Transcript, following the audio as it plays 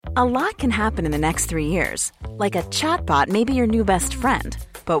A lot can happen in the next 3 years. Like a chatbot may be your new best friend.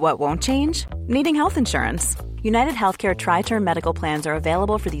 But what won't change? Needing health insurance. United Healthcare Tri-Term Medical Plans are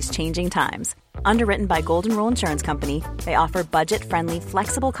available for these changing times. Underwritten by Golden Rule Insurance Company, they offer budget-friendly,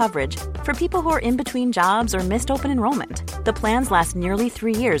 flexible coverage for people who are in between jobs or missed open enrollment. The plans last nearly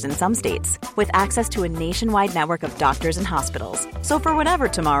 3 years in some states, with access to a nationwide network of doctors and hospitals. So for whatever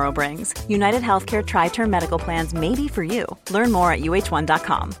tomorrow brings, United Healthcare Tri-Term Medical Plans may be for you. Learn more at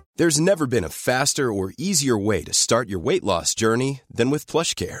uh1.com. There's never been a faster or easier way to start your weight loss journey than with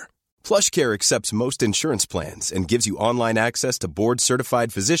PlushCare. PlushCare accepts most insurance plans and gives you online access to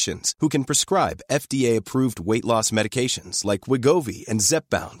board-certified physicians who can prescribe FDA-approved weight loss medications like Wegovy and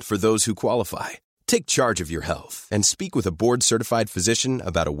Zepbound for those who qualify. Take charge of your health and speak with a board-certified physician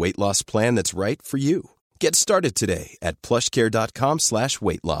about a weight loss plan that's right for you. Get started today at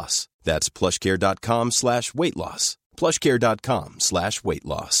plushcare.com/weight loss. That's plushcare.com/weight loss. plushcare.com/weight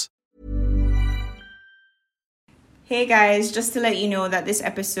loss. Hey guys, just to let you know that this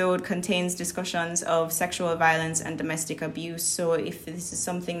episode contains discussions of sexual violence and domestic abuse. So if this is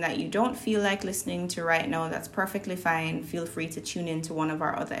something that you don't feel like listening to right now, that's perfectly fine. Feel free to tune in to one of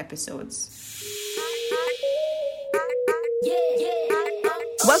our other episodes.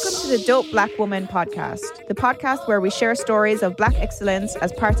 Welcome to the Dope Black Woman podcast, the podcast where we share stories of Black excellence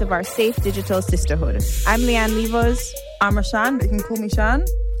as part of our safe digital sisterhood. I'm Leanne Levos. I'm Rashan, but you can call me Shan.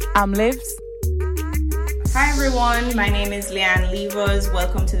 I'm Livs. Hi everyone, my name is Leanne Levos.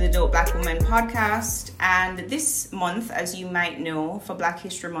 Welcome to the Dope Black Woman podcast. And this month, as you might know, for Black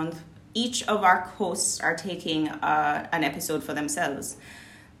History Month, each of our hosts are taking an episode for themselves.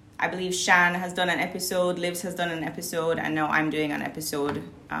 I believe Shan has done an episode, Livs has done an episode, and now I'm doing an episode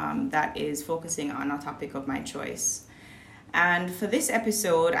that is focusing on a topic of my choice. And for this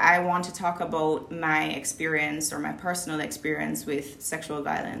episode, I want to talk about my experience or my personal experience with sexual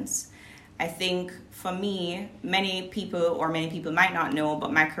violence. I think for me, many people might not know,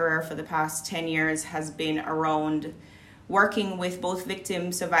 but my career for the past 10 years has been around working with both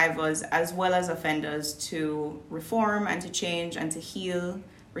victims, survivors, as well as offenders to reform and to change and to heal,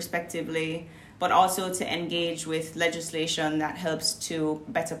 respectively, but also to engage with legislation that helps to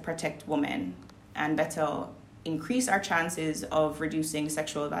better protect women and better increase our chances of reducing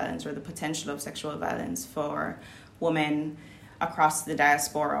sexual violence or the potential of sexual violence for women across the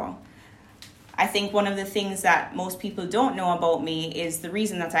diaspora. I think one of the things that most people don't know about me is the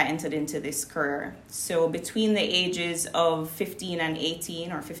reason that I entered into this career. So between the ages of 15 and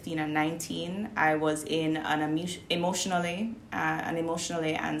 18 or 15 and 19, I was in an emotionally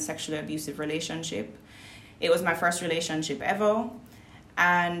and sexually abusive relationship. It was my first relationship ever.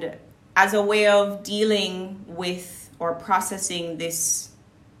 And as a way of dealing with or processing this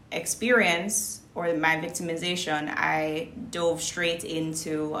experience, or my victimization, I dove straight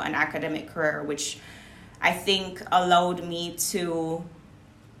into an academic career, which I think allowed me to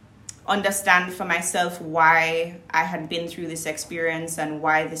understand for myself why I had been through this experience and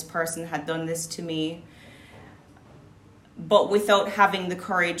why this person had done this to me, but without having the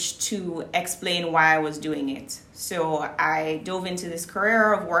courage to explain why I was doing it. So I dove into this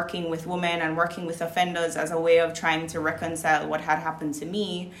career of working with women and working with offenders as a way of trying to reconcile what had happened to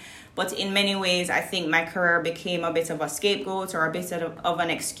me. But in many ways, I think my career became a bit of a scapegoat or a bit of an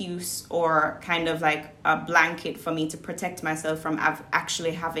excuse or kind of like a blanket for me to protect myself from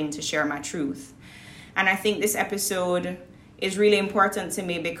actually having to share my truth. And I think this episode is really important to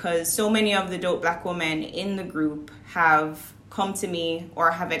me because so many of the dope Black women in the group have come to me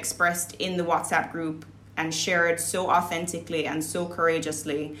or have expressed in the WhatsApp group and shared so authentically and so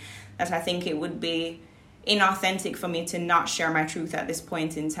courageously that I think it would be inauthentic for me to not share my truth at this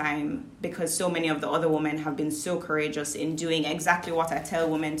point in time, because so many of the other women have been so courageous in doing exactly what I tell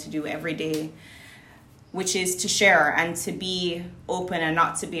women to do every day, which is to share and to be open and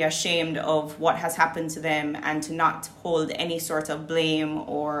not to be ashamed of what has happened to them and to not hold any sort of blame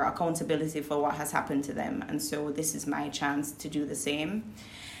or accountability for what has happened to them. And so this is my chance to do the same.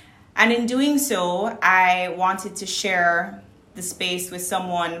 And in doing so, I wanted to share the space with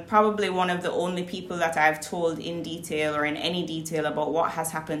someone, probably one of the only people that I've told in detail or in any detail about what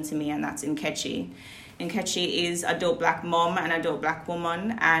has happened to me, and that's Nkechi. Nkechi is a dope Black mom and a dope Black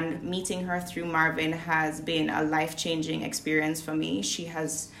woman, and meeting her through Marvin has been a life-changing experience for me. She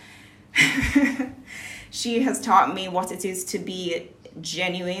has taught me what it is to be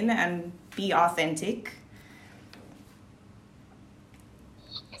genuine and be authentic.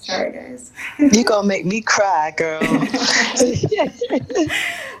 Sorry, guys. You gonna make me cry, girl.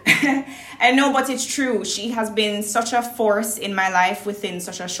 I know, but it's true. She has been such a force in my life within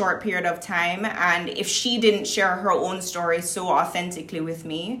such a short period of time. And if she didn't share her own story so authentically with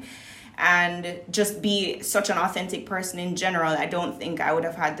me and just be such an authentic person in general, I don't think I would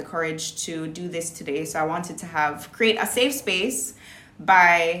have had the courage to do this today. So I wanted to create a safe space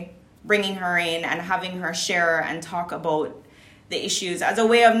by bringing her in and having her share and talk about the issues as a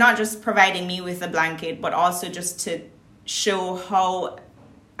way of not just providing me with a blanket, but also just to show how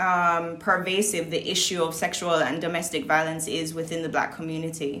pervasive the issue of sexual and domestic violence is within the Black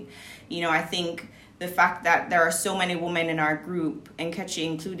community. You know, I think the fact that there are so many women in our group, and Nkechi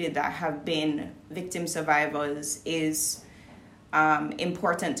included, that have been victim survivors is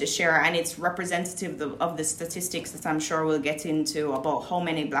important to share, and it's representative of the statistics that I'm sure we'll get into about how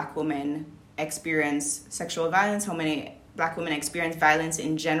many Black women experience sexual violence, how many Black women experience violence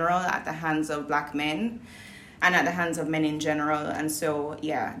in general at the hands of Black men and at the hands of men in general. And so,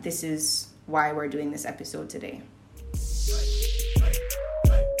 yeah, this is why we're doing this episode today.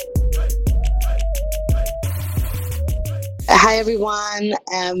 Hi everyone,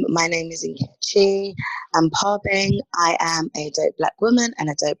 my name is Nkechi. I'm Parbing. I am a dope Black woman and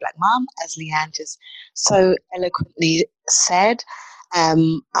a dope Black mom, as Leanne just so eloquently said.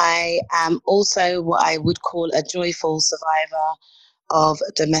 I am also what I would call a joyful survivor of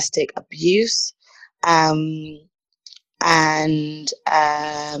domestic abuse. I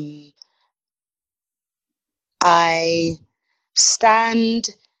stand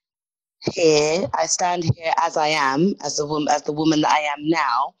here as I am, as the woman that I am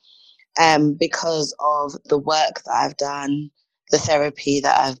now, because of the work that I've done, the therapy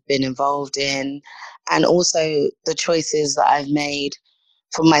that I've been involved in, and also the choices that I've made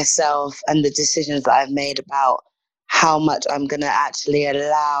for myself and the decisions that I've made about how much I'm going to actually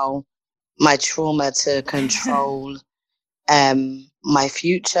allow my trauma to control my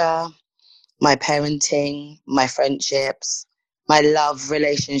future, my parenting, my friendships, my love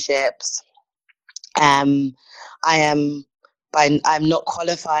relationships. I'm not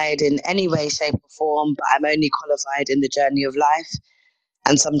qualified in any way, shape or form, but I'm only qualified in the journey of life.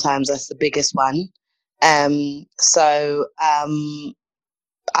 And sometimes that's the biggest one. So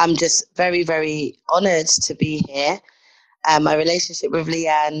I'm just very, very honored to be here. My relationship with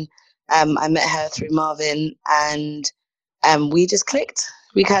Leanne, I met her through Marvin, and we just clicked.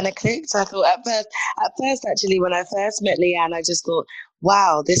 We kind of clicked. I thought at first, actually, when I first met Leanne, I just thought,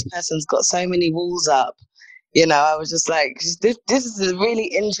 wow, this person's got so many walls up. You know, I was just like, this is a really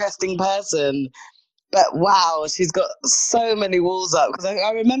interesting person. But wow, she's got so many walls up. Because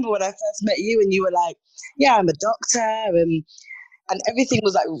I remember when I first met you and you were like, yeah, I'm a doctor. And everything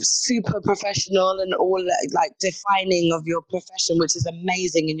was like super professional and all like defining of your profession, which is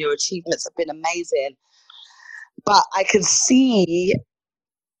amazing. And your achievements have been amazing. But I could just see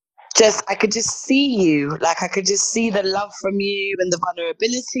you, like I could just see the love from you and the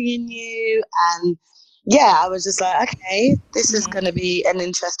vulnerability in you. And yeah, I was just like, okay, this is going to be an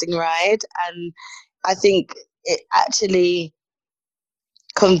interesting ride. And I think it actually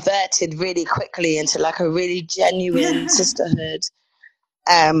converted really quickly into like a really genuine sisterhood.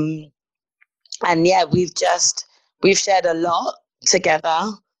 And yeah, we've shared a lot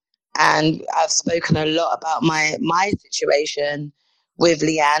together, and I've spoken a lot about my situation with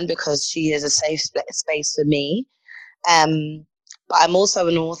Leanne because she is a safe space for me. But I'm also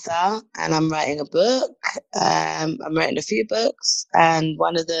an author, and I'm writing a book. I'm writing a few books, and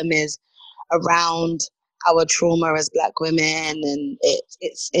one of them is around our trauma as Black women, and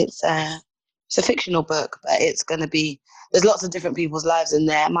it's a fictional book, but it's going to be, there's lots of different people's lives in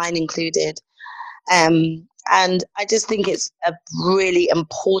there, mine included. And I just think it's a really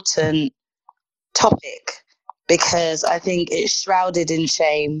important topic because I think it's shrouded in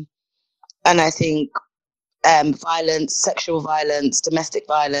shame. And I think violence, sexual violence, domestic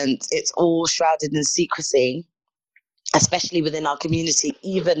violence, it's all shrouded in secrecy, especially within our community,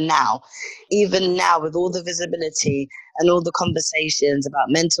 even now with all the visibility and all the conversations about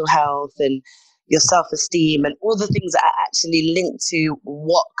mental health and your self-esteem and all the things that are actually linked to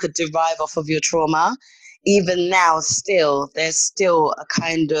what could derive off of your trauma. Even now, there's still a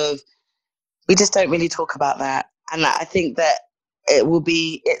kind of, we just don't really talk about that. And I think that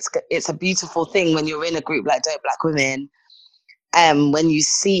it's a beautiful thing when you're in a group like Dope Black Women, when you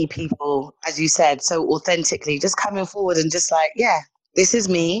see people, as you said, so authentically just coming forward and just like, yeah, this is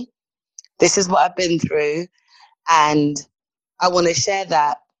me. This is what I've been through. And I want to share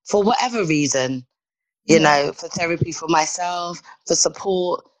that for whatever reason, you know, for therapy for myself, for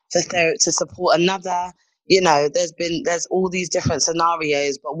support, to support another. You know, there's all these different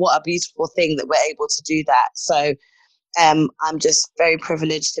scenarios, but what a beautiful thing that we're able to do that. So I'm just very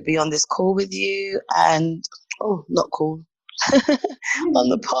privileged to be on this call with you, and not call on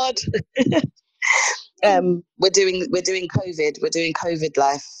the pod. We're doing COVID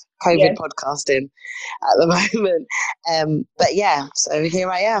life, COVID podcasting at the moment. But yeah, so here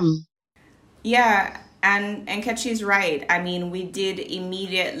I am. Yeah, and Nkechi's right. I mean, we did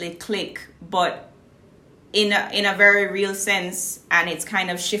immediately click, but in a very real sense, and it's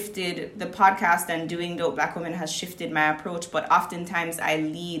kind of shifted the podcast, and doing Dope Black Women has shifted my approach. But oftentimes I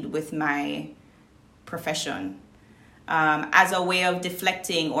lead with my profession as a way of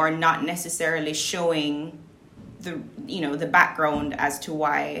deflecting or not necessarily showing the background as to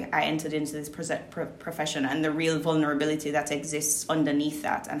why I entered into this profession and the real vulnerability that exists underneath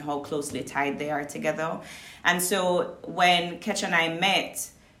that and how closely tied they are together. And so when Ketch and I met,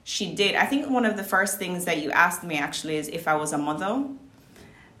 she did. I think one of the first things that you asked me actually is if I was a mother.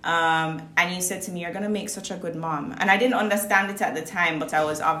 And you said to me, "You're going to make such a good mom." And I didn't understand it at the time, but I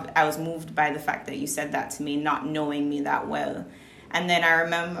was moved by the fact that you said that to me, not knowing me that well. And then I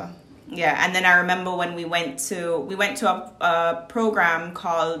remember when we went to a program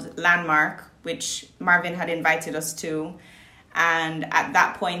called Landmark, which Marvin had invited us to. And at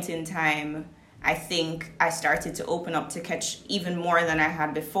that point in time, I think I started to open up to Ketch even more than I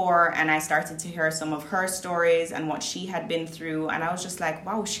had before. And I started to hear some of her stories and what she had been through. And I was just like,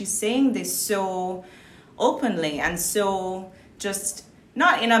 wow, she's saying this so openly and so just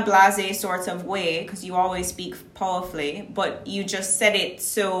not in a blasé sort of way, because you always speak powerfully, but you just said it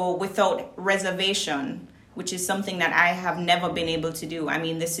so without reservation, which is something that I have never been able to do. I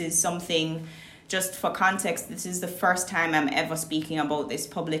mean, this is something, just for context, this is the first time I'm ever speaking about this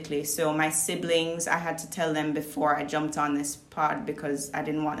publicly. So my siblings, I had to tell them before I jumped on this pod because I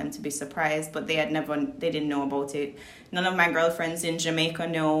didn't want them to be surprised, but they didn't know about it. None of my girlfriends in Jamaica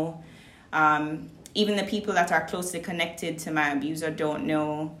know. Even the people that are closely connected to my abuser don't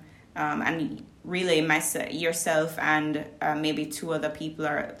know. And really yourself and maybe two other people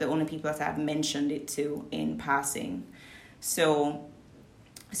are the only people that I've mentioned it to in passing. So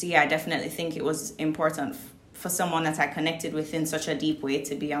yeah, I definitely think it was important for someone that I connected with in such a deep way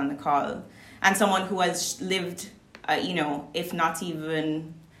to be on the call. And someone who has lived, if not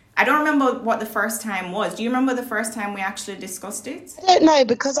even... I don't remember what the first time was. Do you remember the first time we actually discussed it? I don't know,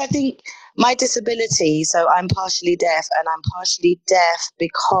 because I think my disability, so I'm partially deaf, and I'm partially deaf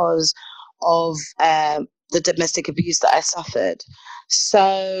because of the domestic abuse that I suffered.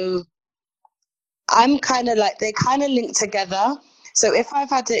 So I'm kind of like, they kind of link together. So if I've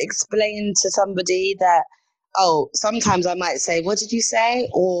had to explain to somebody that, sometimes I might say, "What did you say?"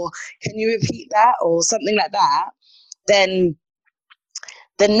 Or "Can you repeat that?" Or something like that, then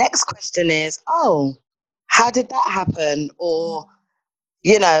the next question is, how did that happen? Or,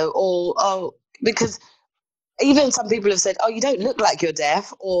 because even some people have said, you don't look like you're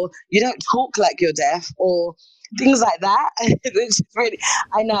deaf, or you don't talk like you're deaf, or things like that. It's really,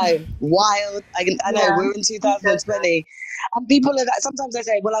 I know, wild. I know, we're in 2020. And people are like, sometimes they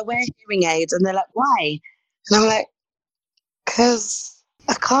say, "Well, I wear hearing aids." And they're like, "Why?" And I'm like, "Because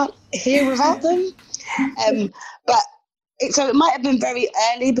I can't hear without them." But so it might have been very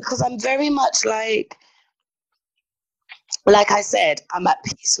early, because I'm very much like I said, I'm at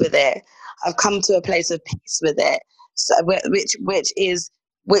peace with it. I've come to a place of peace with it. So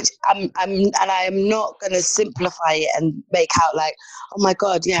which I'm and I am not going to simplify it and make out like, "Oh my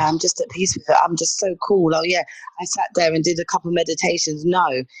God, yeah, I'm just at peace with it. I'm just so cool. Oh yeah, I sat there and did a couple meditations." No,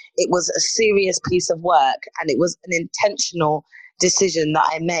 it was a serious piece of work, and it was an intentional decision that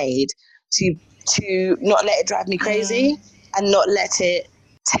I made to not let it drive me crazy and not let it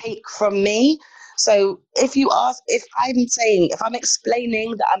take from me. So if I'm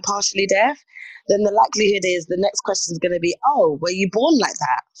explaining that I'm partially deaf, then the likelihood is the next question is going to be, "Were you born like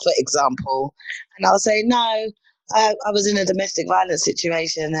that?" for example. And I'll say, "No, I was in a domestic violence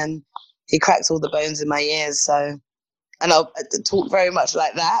situation and he cracked all the bones in my ears." So, and I'll talk very much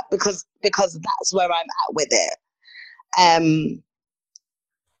like that because that's where I'm at with it.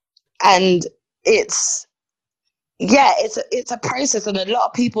 And it's a process. And a lot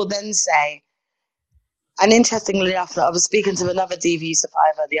of people then say, and interestingly enough, I was speaking to another DV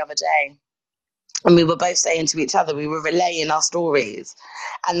survivor the other day, and we were both saying to each other, we were relaying our stories,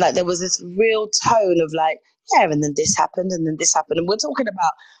 and like there was this real tone of like, yeah, and then this happened, and then this happened, and we're talking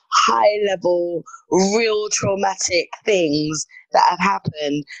about high level, real traumatic things that have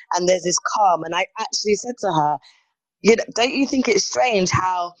happened, and there's this calm. And I actually said to her, don't you think it's strange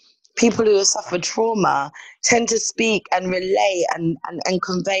how people who have suffered trauma tend to speak and relay and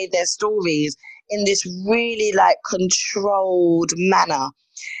convey their stories in this really like controlled manner?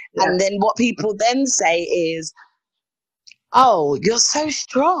 Yeah. And then what people then say is, oh, you're so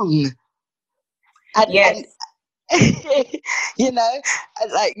strong. And you know,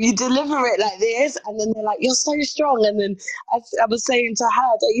 and like you deliver it like this, and then they're like, you're so strong. And then I was saying to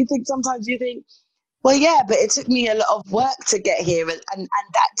her, don't you think sometimes you think, well, yeah, but it took me a lot of work to get here. And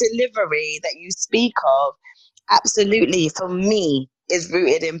that delivery that you speak of, absolutely, for me, is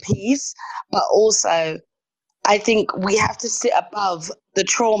rooted in peace. But also, I think we have to sit above the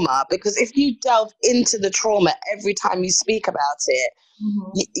trauma, because if you delve into the trauma every time you speak about it,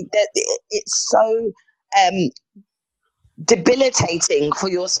 it's so debilitating for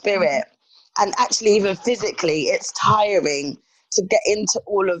your spirit. And actually, even physically, it's tiring to get into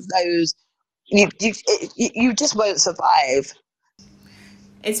all of those. You just won't survive.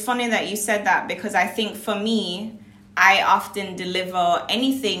 It's funny that you said that, because I think for me, I often deliver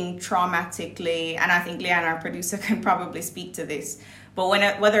anything traumatically, and I think Leanne, our producer, can probably speak to this. But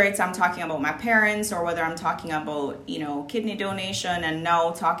whether it's I'm talking about my parents, or whether I'm talking about, kidney donation, and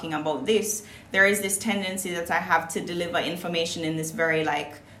now talking about this, there is this tendency that I have to deliver information in this very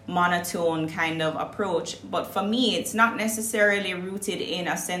monotone kind of approach. But for me, it's not necessarily rooted in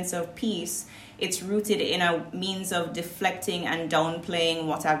a sense of peace. It's rooted in a means of deflecting and downplaying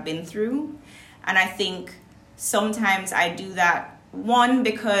what I've been through. And I think sometimes I do that, one,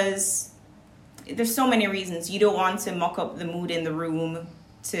 because there's so many reasons. You don't want to muck up the mood in the room.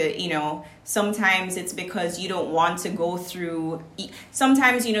 Sometimes it's because you don't want to go through.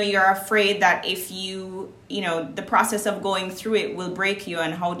 Sometimes, you're afraid that if the process of going through it will break you,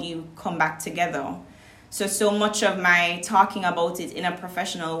 and how do you come back together? So much of my talking about it in a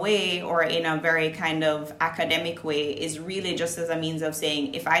professional way, or in a very kind of academic way, is really just as a means of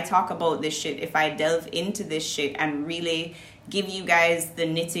saying, if I talk about this shit, if I delve into this shit and really give you guys the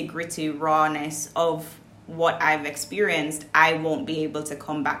nitty-gritty rawness of what I've experienced, I won't be able to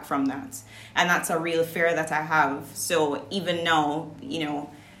come back from that. And that's a real fear that I have. So even now,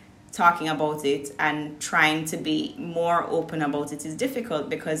 talking about it and trying to be more open about it is difficult,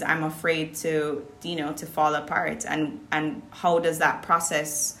 because I'm afraid to fall apart. And how does that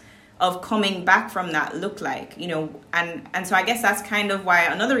process of coming back from that look like? And so I guess that's kind of why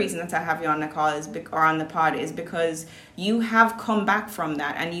another reason that I have you on the call or on the pod is because you have come back from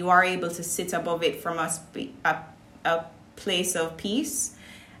that, and you are able to sit above it from a place of peace.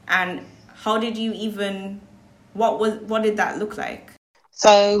 And how did you even, what did that look like?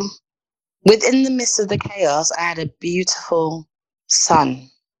 So within the midst of the chaos, I had a beautiful son.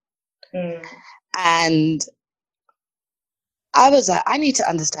 And I was like, I need to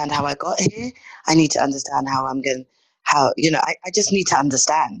understand how I got here. I need to understand I just need to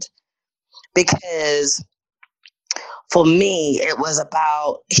understand. Because for me, it was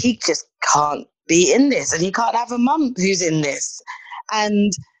about, he just can't be in this, and he can't have a mum who's in this.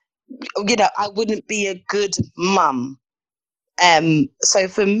 And, I wouldn't be a good mum. So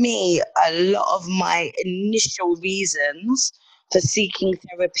for me, a lot of my initial reasons for seeking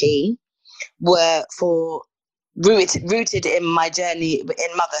therapy were rooted in my journey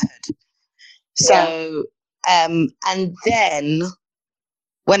in motherhood. So, and then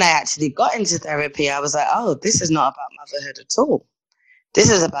when I actually got into therapy, I was like, oh, this is not about motherhood at all. This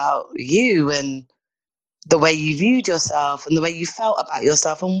is about you, and the way you viewed yourself, and the way you felt about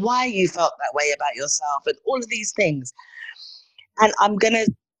yourself, and why you felt that way about yourself, and all of these things. And I'm going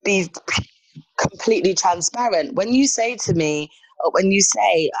to be completely transparent. When you say to me, or when you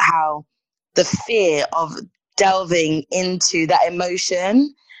say how the fear of delving into that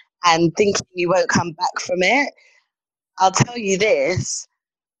emotion and thinking you won't come back from it, I'll tell you this,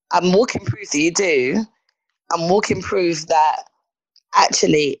 I'm walking proof that you do. I'm walking proof that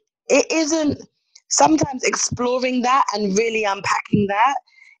actually it isn't. Sometimes exploring that and really unpacking that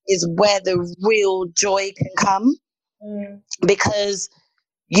is where the real joy can come. Because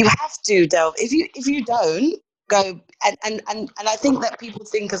you have to delve. If you don't go, and I think that people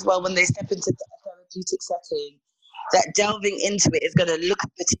think as well when they step into a therapeutic setting that delving into it is going to look a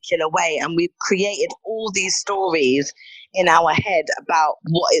particular way, and we've created all these stories in our head about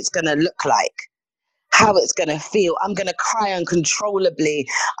what it's going to look like, how it's going to feel. I'm going to cry uncontrollably.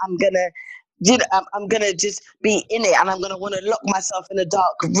 I'm going to just be in it, and I'm going to want to lock myself in a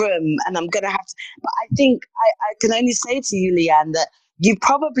dark room, and I'm going to have to. But I think I can only say to you, Leanne, that you've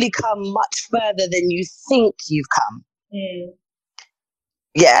probably come much further than you think you've come.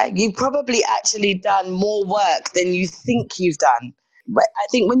 Yeah, you've probably actually done more work than you think you've done. But I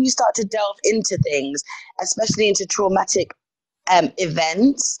think when you start to delve into things, especially into traumatic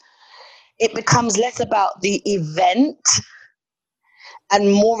events, it becomes less about the event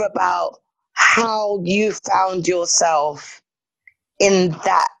and more about how you found yourself in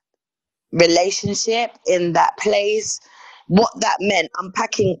that relationship, in that place, what that meant,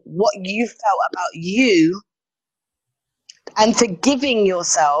 unpacking what you felt about you, and forgiving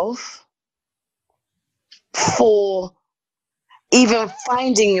yourself for even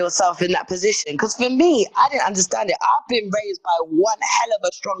finding yourself in that position. Because for me, I didn't understand it. I've been raised by one hell of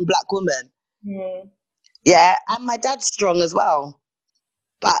a strong Black woman. Yeah, and my dad's strong as well.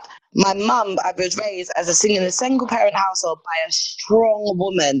 But my mum, I was raised as in a single parent household by a strong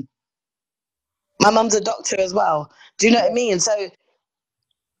woman. My mum's a doctor as well. Do you know what I mean? So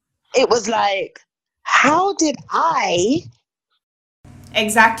it was like, how did I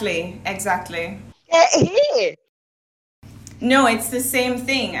Exactly. get here? No, it's the same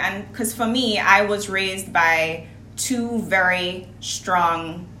thing. And because for me, I was raised by two very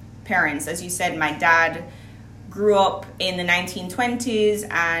strong parents. As you said, my dad grew up in the 1920s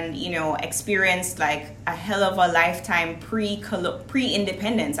and, you know, experienced like a hell of a lifetime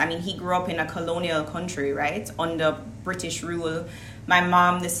pre-independence. I mean, he grew up in a colonial country, right, under British rule. My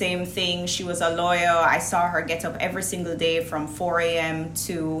mom, the same thing. She was a lawyer. I saw her get up every single day from 4 a.m.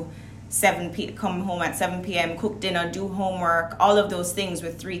 to 7 p.m., come home at 7 p.m., cook dinner, do homework, all of those things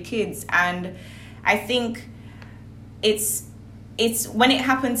with 3 kids. And I think it's when it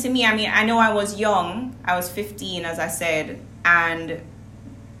happened to me, I mean, I know I was young. I was 15, as I said. And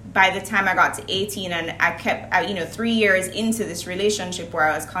by the time I got to 18 and I kept, 3 years into this relationship where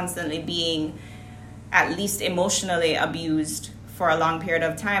I was constantly being at least emotionally abused for a long period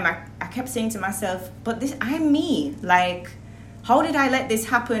of time, I kept saying to myself, but this, I'm me. Like, how did I let this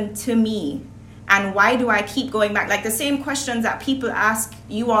happen to me? And why do I keep going back? Like the same questions that people ask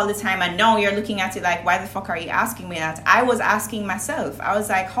you all the time. And now you're looking at it like, why the fuck are you asking me that? I was asking myself. I was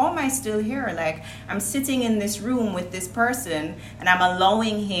like, how am I still here? Like, I'm sitting in this room with this person and I'm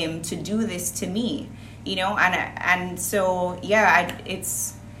allowing him to do this to me, you know? And so, yeah,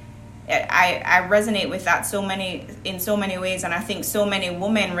 I resonate with that in so many ways, and I think so many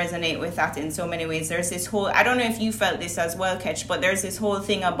women resonate with that in so many ways. There's this whole, I don't know if you felt this as well, Ketch, but there's this whole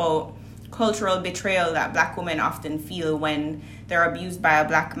thing about cultural betrayal that Black women often feel when they're abused by a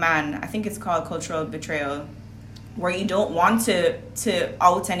Black man. I think it's called cultural betrayal, where you don't want to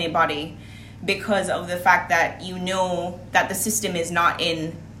out anybody because of the fact that you know that the system is not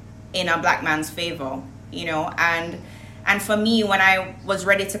in a Black man's favor, you know. And for me, when I was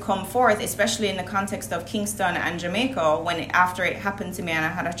ready to come forth, especially in the context of Kingston and Jamaica, after it happened to me and I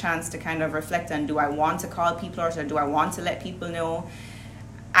had a chance to kind of reflect on, do I want to call people or do I want to let people know?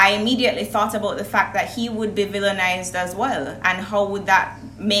 I immediately thought about the fact that he would be villainized as well. And how would that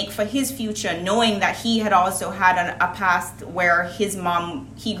make for his future, knowing that he had also had a past where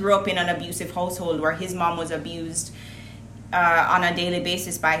he grew up in an abusive household where his mom was abused on a daily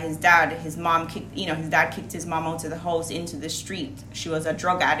basis by his dad. His dad kicked his mom out of the house into the street. She was a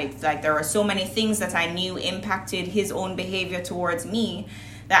drug addict. Like, there were so many things that I knew impacted his own behavior towards me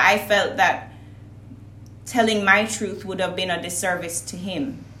that I felt that telling my truth would have been a disservice to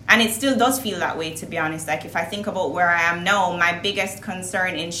him. And it still does feel that way, to be honest. Like, if I think about where I am now, my biggest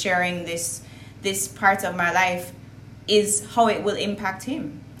concern in sharing this part of my life is how it will impact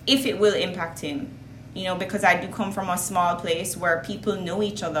him, if it will impact him. You know, because I do come from a small place where people know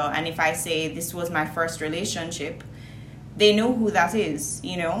each other. And if I say this was my first relationship, they know who that is,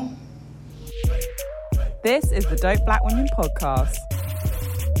 you know? This is the Dope Black Women podcast.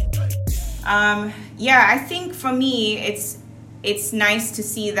 Yeah, I think for me, it's nice to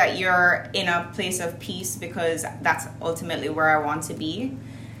see that you're in a place of peace, because that's ultimately where I want to be.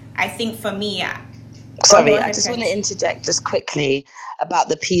 I think for me... Sorry, I just want to interject just quickly about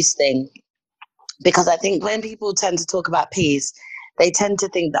the peace thing. Because I think when people tend to talk about peace, they tend to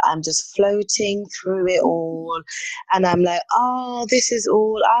think that I'm just floating through it all. And I'm like, oh, this is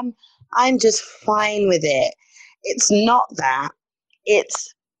all, I'm just fine with it. It's not that.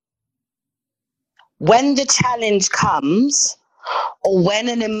 It's when the challenge comes, or when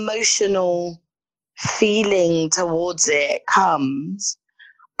an emotional feeling towards it comes,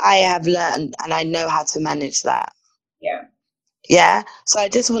 I have learned and I know how to manage that. Yeah. Yeah, so I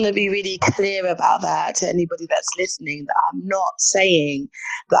just want to be really clear about that to anybody that's listening, that I'm not saying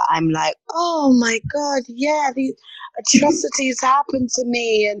that I'm like, oh my God, yeah, these atrocities happened to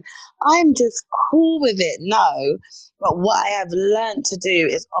me and I'm just cool with it. No, but what I have learned to do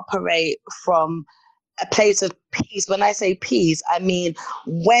is operate from a place of peace. When I say peace, I mean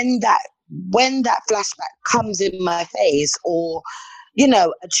when that flashback comes in my face, or you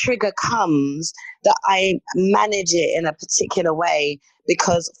know, a trigger comes, that I manage it in a particular way,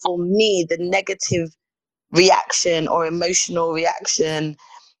 because for me, the negative reaction or emotional reaction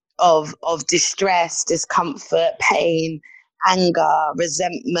of distress, discomfort, pain, anger,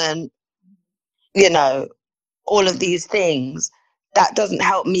 resentment, you know, all of these things, that doesn't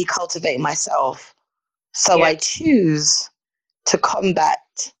help me cultivate myself. So I choose to combat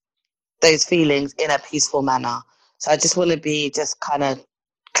those feelings in a peaceful manner. So I just want to be just kind of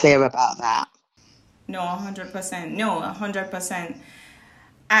clear about that. No, 100%. No, 100%.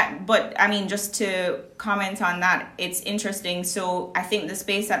 But I mean, just to comment on that, it's interesting. So I think the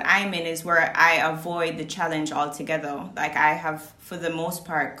space that I'm in is where I avoid the challenge altogether. Like I have, for the most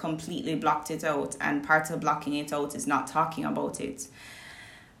part, completely blocked it out. And part of blocking it out is not talking about it.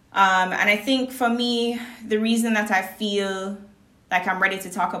 And I think for me, the reason that I feel like I'm ready to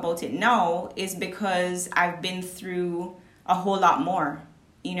talk about it now is because I've been through a whole lot more.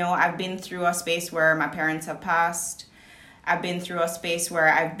 You know, I've been through a space where my parents have passed. I've been through a space where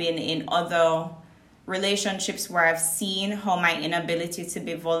I've been in other relationships where I've seen how my inability to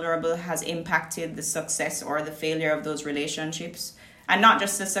be vulnerable has impacted the success or the failure of those relationships. And not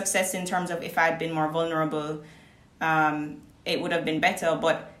just the success in terms of if I'd been more vulnerable, it would have been better.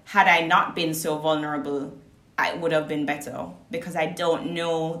 But had I not been so vulnerable, it would have been better, because I don't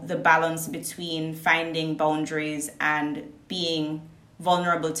know the balance between finding boundaries and being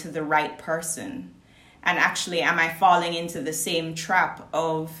vulnerable to the right person. And actually, am I falling into the same trap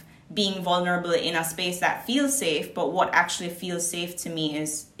of being vulnerable in a space that feels safe, but what actually feels safe to me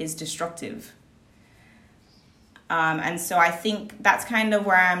is destructive? And so I think that's kind of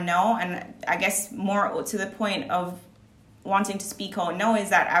where I am now. And I guess more to the point of wanting to speak out now is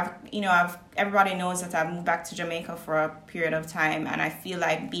that everybody knows that I've moved back to Jamaica for a period of time, and I feel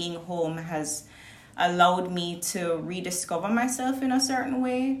like being home has allowed me to rediscover myself in a certain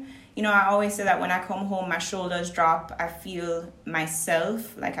way. You know, I always say that when I come home, my shoulders drop. I feel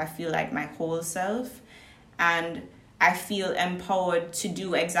myself, like I feel like my whole self, and I feel empowered to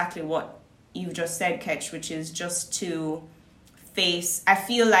do exactly what you've just said, Ketch, which is just to face. I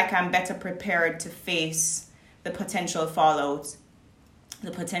feel like I'm better prepared to face the potential fallout,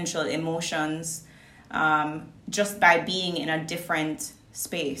 the potential emotions, just by being in a different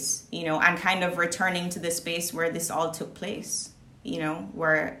space, you know, and kind of returning to the space where this all took place, you know,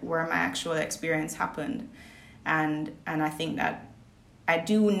 where my actual experience happened. And I think that I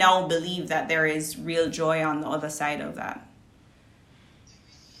do now believe that there is real joy on the other side of that.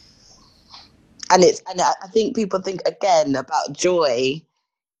 And I think people think again about joy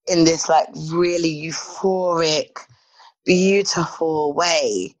in this like really euphoric, beautiful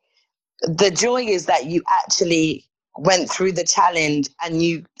way. The joy is that you actually went through the challenge and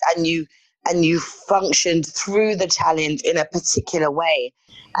you functioned through the challenge in a particular way.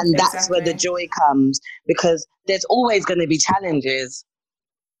 And that's where the joy comes, because there's always going to be challenges.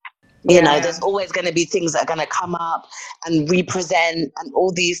 You know, there's always going to be things that are going to come up and represent and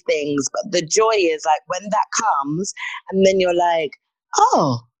all these things. But the joy is like when that comes and then you're like,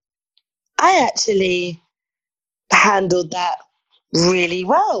 oh, I actually handled that really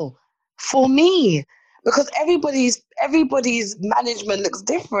well for me, because everybody's management looks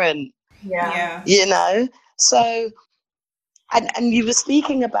different. Yeah. You know? So, and you were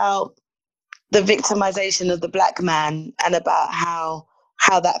speaking about the victimization of the Black man and about how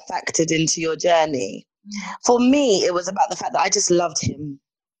that factored into your journey. For me, it was about the fact that I just loved him.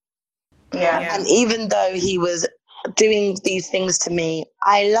 Yeah. And even though he was doing these things to me,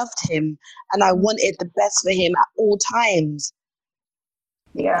 I loved him and I wanted the best for him at all times.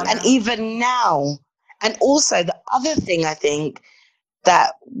 Yeah. And even now. And also the other thing I think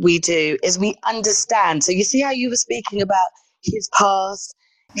that we do is we understand. So you see how you were speaking about his past,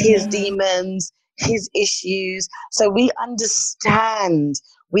 his demons, his issues. So we understand,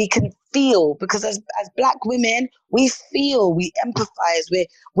 we can feel, because as Black women, we feel, we empathize,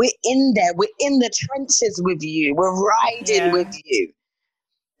 we're in there, we're in the trenches with you, we're riding with you.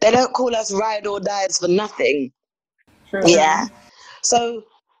 They don't call us ride or dies for nothing. True. Yeah. So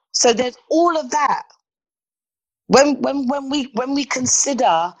there's all of that. When we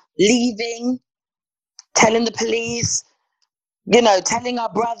consider leaving, telling the police, you know, telling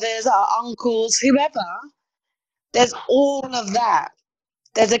our brothers, our uncles, whoever, there's all of that.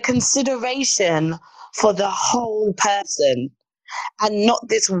 There's a consideration for the whole person and not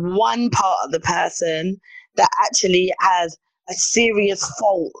this one part of the person that actually has a serious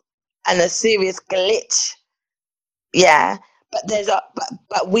fault and a serious glitch. Yeah.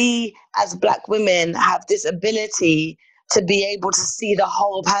 But we as Black women have this ability to be able to see the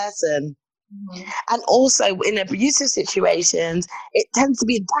whole person. And also in abusive situations, it tends to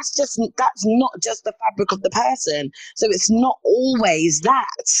be that's not just the fabric of the person. So it's not always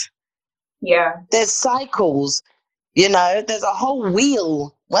that. Yeah. There's cycles, you know, there's a whole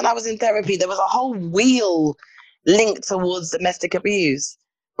wheel. When I was in therapy, there was a whole wheel linked towards domestic abuse,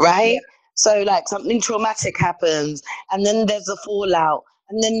 right? Yeah. So like something traumatic happens, and then there's the fallout,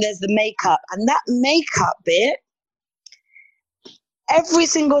 and then there's the makeup. And that makeup bit, every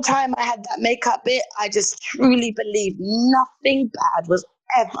single time I had that makeup bit, I just truly believed nothing bad was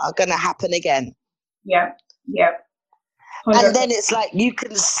ever going to happen again. Yeah. 100%. And then it's like you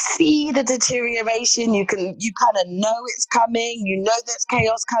can see the deterioration. You kind of know it's coming. You know there's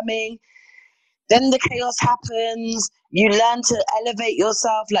chaos coming. Then the chaos happens. You learn to elevate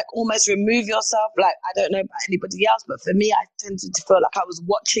yourself, like almost remove yourself. Like, I don't know about anybody else, but for me, I tended to feel like I was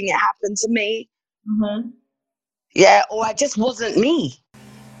watching it happen to me. Mm-hmm. Yeah, or I just wasn't me.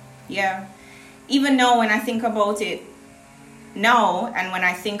 Yeah. Even though when I think about it now, and when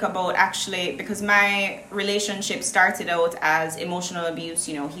I think about actually, because my relationship started out as emotional abuse,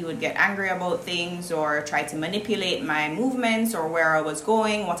 you know, he would get angry about things or try to manipulate my movements or where I was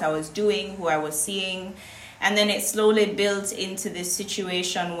going, what I was doing, who I was seeing. And then it slowly built into this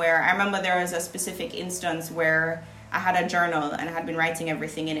situation where I remember there was a specific instance where I had a journal and I had been writing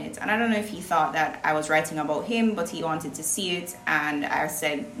everything in it. And I don't know if he thought that I was writing about him, but he wanted to see it. And I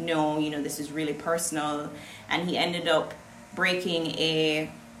said, no, you know, this is really personal. And he ended up breaking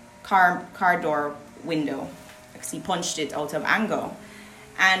a car door window because he punched it out of anger.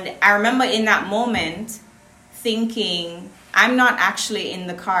 And I remember in that moment thinking, I'm not actually in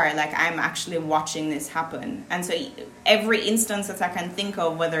the car, like I'm actually watching this happen. And so every instance that I can think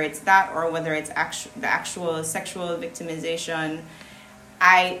of, whether it's that or whether it's the actual sexual victimization,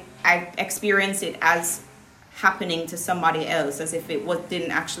 I experience it as happening to somebody else, as if it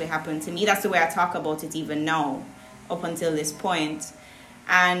didn't actually happen to me. That's the way I talk about it even now, up until this point.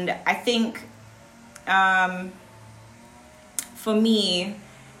 And I think for me,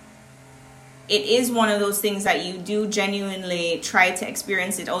 it is one of those things that you do genuinely try to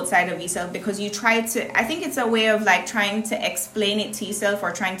experience it outside of yourself, because you try to, I think it's a way of like trying to explain it to yourself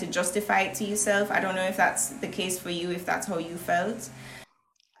or trying to justify it to yourself. I don't know if that's the case for you, if that's how you felt.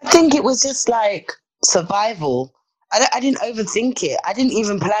 I think it was just like survival. I didn't overthink it. I didn't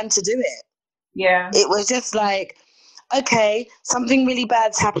even plan to do it. Yeah. It was just like, okay, something really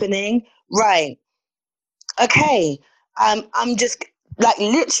bad's happening. Right. Okay. I'm just like,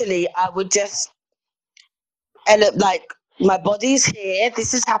 literally, I would just end up like, my body's here.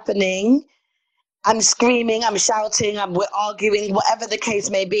 This is happening. I'm screaming. I'm shouting. We're arguing, whatever the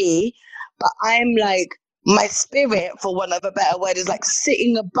case may be. But I'm like, my spirit, for want of a better word, is like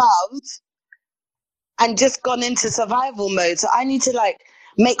sitting above and just gone into survival mode. So I need to like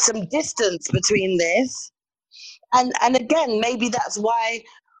make some distance between this. And again, maybe that's why,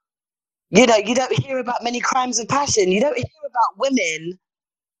 you know, you don't hear about many crimes of passion. You don't hear about women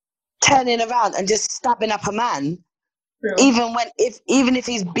turning around and just stabbing up a man, True. even if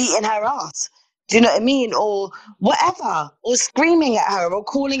he's beating her ass. Do you know what I mean? Or whatever, or screaming at her, or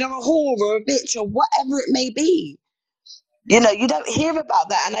calling her a whore or a bitch, or whatever it may be. You know, you don't hear about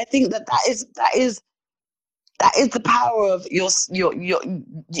that, and I think that is the power of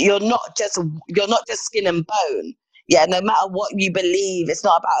you're not just skin and bone. Yeah, no matter what you believe, it's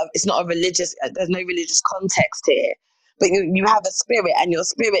not a religious. There's no religious context here, but you have a spirit, and your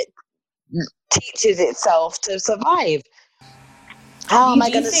spirit teaches itself to survive. How am I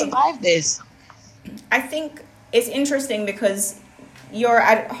going to survive this? I think it's interesting because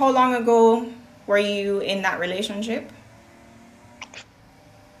how long ago were you in that relationship?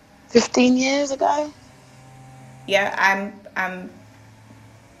 15 years ago. Yeah, I'm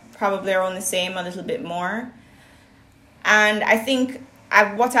probably around the same, a little bit more. And I think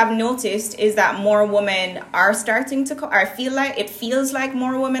what I've noticed is that more women are starting to come. It feels like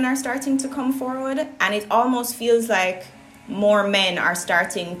more women are starting to come forward, and it almost feels like more men are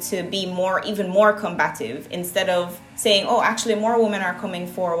starting to be even more combative. Instead of saying, oh, actually more women are coming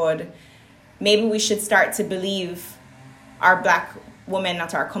forward, maybe we should start to believe our Black women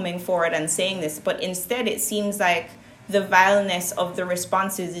that are coming forward and saying this. But instead it seems like the vileness of the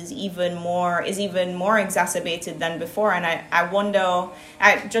responses is even more exacerbated than before. And I wonder,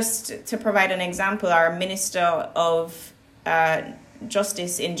 just to provide an example, our Minister of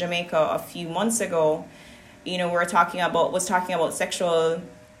Justice in Jamaica a few months ago, you know, was talking about sexual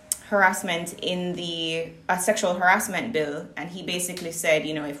harassment in the sexual harassment bill. And he basically said,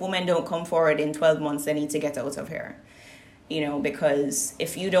 you know, if women don't come forward in 12 months, they need to get out of here. You know, because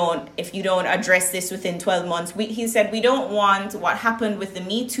if you don't address this within 12 months, he said, we don't want what happened with the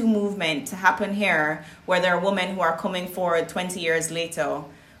Me Too movement to happen here, where there are women who are coming forward 20 years later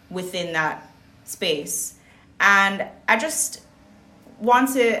within that space. And I just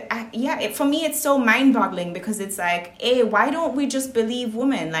want to, for me, it's so mind-boggling, because it's like, why don't we just believe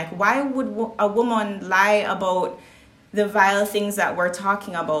women? Like, why would a woman lie about the vile things that we're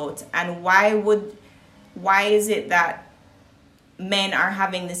talking about, and why is it that men are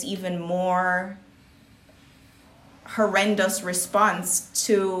having this even more horrendous response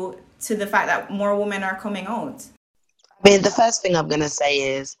to the fact that more women are coming out? I mean, the first thing I'm going to say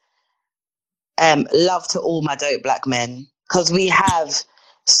is love to all my dope black men, because we have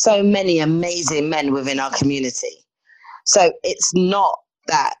so many amazing men within our community. So it's not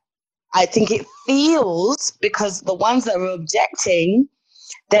that. I think it feels, because the ones that are objecting,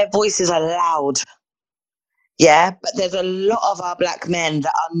 their voices are loud. Yeah, but there's a lot of our black men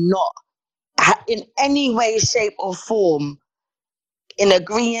that are not in any way, shape or form in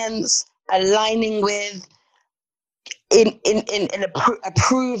agreement, aligning with,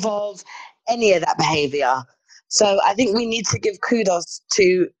 approve of any of that behavior. So I think we need to give kudos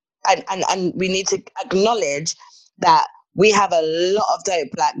to, and we need to acknowledge that we have a lot of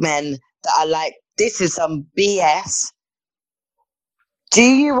dope black men that are like, this is some BS. Do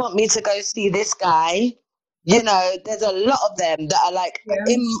you want me to go see this guy? You know, there's a lot of them that are like,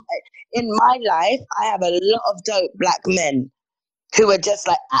 in my life, I have a lot of dope black men who are just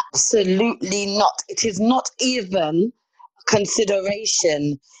like, absolutely not. It is not even a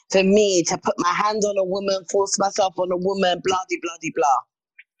consideration for me to put my hand on a woman, force myself on a woman, blah, de, blah, de, blah.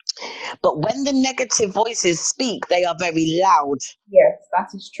 But when the negative voices speak, they are very loud. Yes, that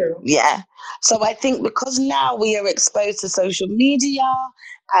is true. Yeah. So I think because now we are exposed to social media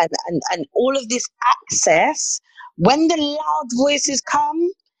and all of this access, when the loud voices come,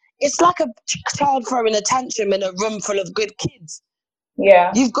 it's like a child throwing a tantrum in a room full of good kids.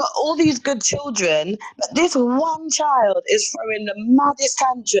 Yeah. You've got all these good children, but this one child is throwing the maddest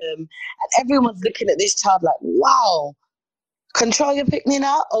tantrum, and everyone's looking at this child like, wow, control your pick me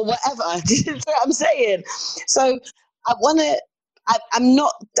now or whatever. Do you know what I'm saying? So I'm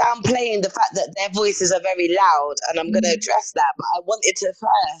not downplaying the fact that their voices are very loud, and I'm going to address that, but I wanted to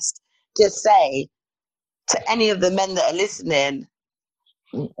first just say to any of the men that are listening,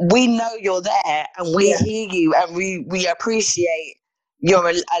 we know you're there and we hear you, and we appreciate your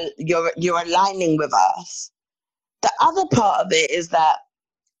aligning with us. The other part of it is that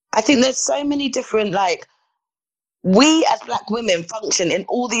I think there's so many different, like, we as black women function in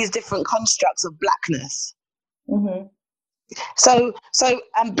all these different constructs of blackness. Mm-hmm. So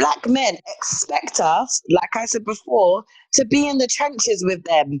black men expect us, like I said before, to be in the trenches with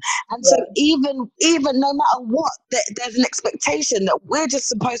them. And so even no matter what, there's an expectation that we're just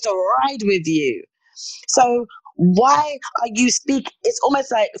supposed to ride with you. So why are you it's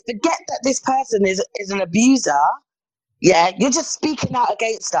almost like, forget that this person is an abuser. Yeah, you're just speaking out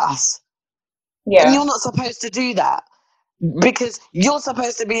against us. Yeah. And you're not supposed to do that, because you're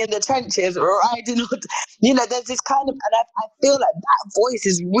supposed to be in the trenches riding on, you know, there's this kind of, and I feel like that voice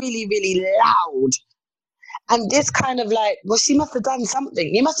is really, really loud. And this kind of like, well, she must have done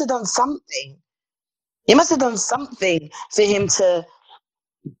something. You must have done something. You must have done something for him to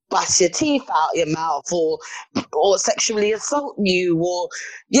bust your teeth out your mouth or sexually assault you, or,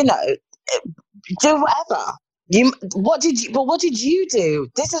 you know, do whatever. What did you do?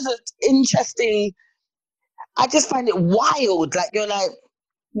 This is an interesting, I just find it wild. Like, you're like,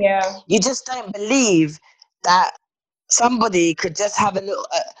 you just don't believe that somebody could just have a little,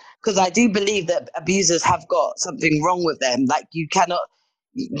 because I do believe that abusers have got something wrong with them. Like, you cannot,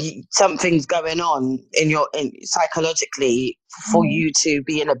 something's going on in psychologically for you to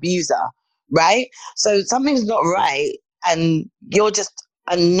be an abuser, right? So something's not right, and you're just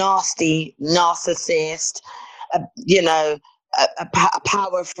a nasty narcissist, you know, a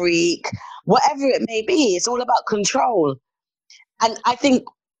power freak, whatever it may be. It's all about control. And I think,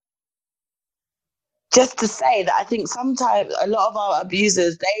 just to say that, I think sometimes a lot of our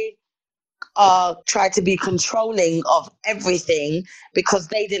abusers, they try to be controlling of everything because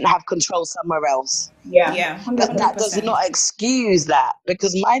they didn't have control somewhere else. Yeah. 100%. But that does not excuse that,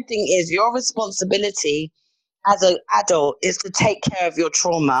 because my thing is, your responsibility as an adult is to take care of your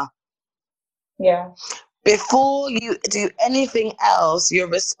trauma. Yeah. Before you do anything else, your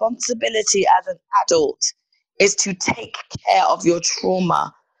responsibility as an adult is to take care of your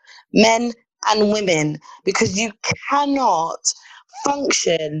trauma, men and women, because you cannot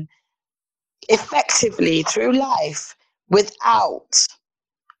function effectively through life without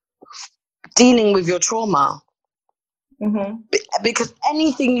dealing with your trauma. Mm-hmm. Because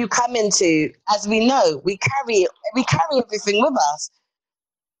anything you come into, as we know, we carry everything with us,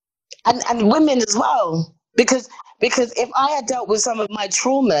 and women as well. Because if I had dealt with some of my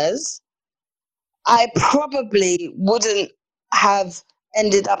traumas, I probably wouldn't have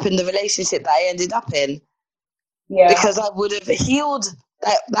ended up in the relationship that I ended up in. Yeah. Because I would have healed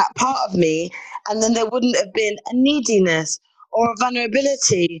that part of me, and then there wouldn't have been a neediness or a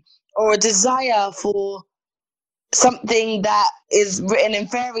vulnerability or a desire for something that is written in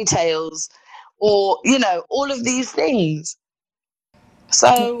fairy tales, or, you know, all of these things.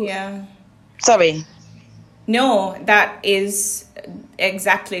 So, Yeah. sorry. No, that is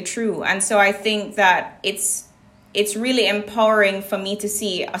exactly true. And so I think that it's really empowering for me to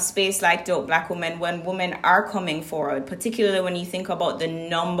see a space like Dope Black Women when women are coming forward, particularly when you think about the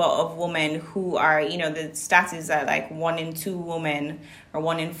number of women who are, you know, the stats is that like 1 in 2 women or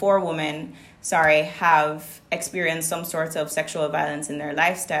 1 in 4 women, have experienced some sort of sexual violence in their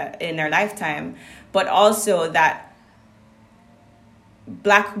lifetime, but also that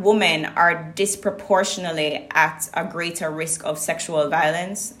Black women are disproportionately at a greater risk of sexual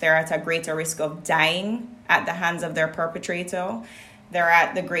violence. They're at a greater risk of dying at the hands of their perpetrator. They're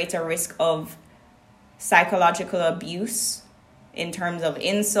at the greater risk of psychological abuse in terms of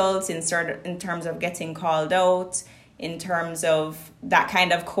insults, in terms of getting called out, in terms of that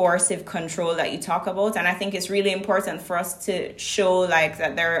kind of coercive control that you talk about. And I think it's really important for us to show like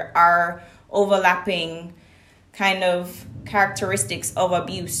that there are overlapping kind of characteristics of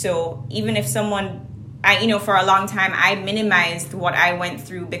abuse. So even if someone, for a long time, I minimized what I went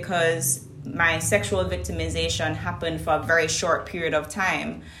through because my sexual victimization happened for a very short period of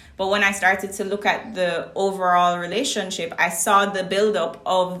time. But when I started to look at the overall relationship, I saw the buildup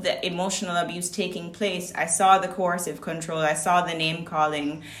of the emotional abuse taking place. I saw the coercive control. I saw the name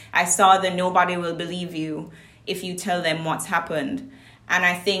calling. I saw the nobody will believe you if you tell them what's happened. And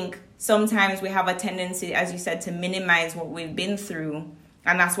I think sometimes we have a tendency, as you said, to minimize what we've been through.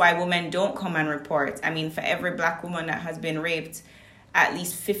 And that's why women don't come and report. I mean, for every Black woman that has been raped, at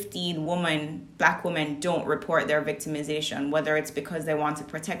least 15 Black women don't report their victimization, whether it's because they want to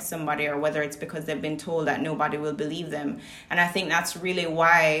protect somebody or whether it's because they've been told that nobody will believe them. And I think that's really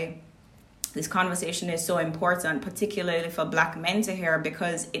why this conversation is so important, particularly for Black men to hear,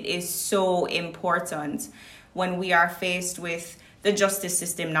 because it is so important when we are faced with the justice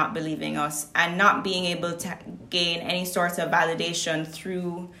system not believing us and not being able to gain any sort of validation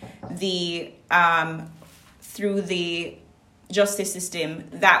through the justice system,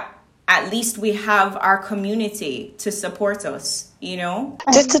 that at least we have our community to support us, you know?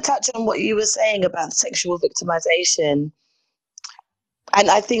 Just to touch on what you were saying about sexual victimization, and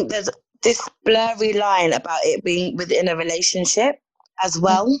I think there's this blurry line about it being within a relationship as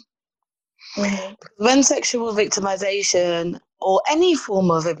well. Mm-hmm. When sexual victimization or any form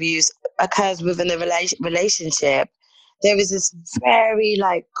of abuse occurs within a relationship, there is this very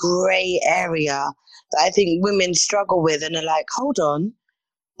grey area that I think women struggle with, and are like, hold on,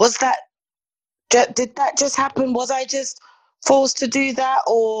 did that just happen? Was I just forced to do that?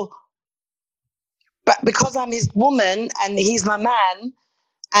 But because I'm his woman and he's my man,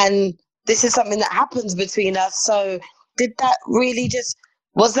 and this is something that happens between us, so did that really just,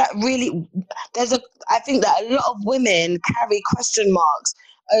 was that really, I think that a lot of women carry question marks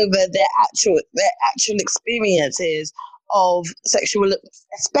over their actual experiences of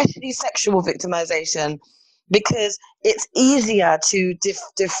especially sexual victimization, because it's easier to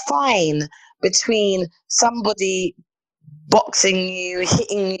define between somebody boxing you,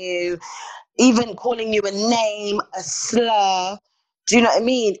 hitting you, even calling you a name, a slur. Do you know what I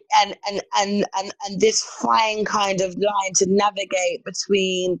mean? And this fine kind of line to navigate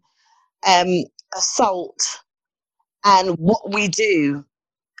between assault and what we do,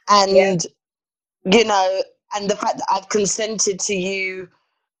 and you know, and the fact that I've consented to you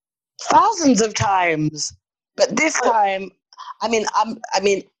thousands of times, but this time, I'm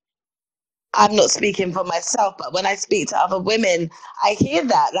not speaking for myself, but when I speak to other women, I hear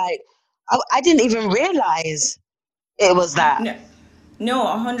that I didn't even realize it was that. No,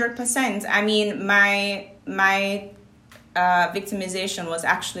 100%. I mean, my victimization was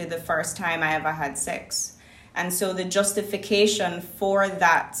actually the first time I ever had sex. And so the justification for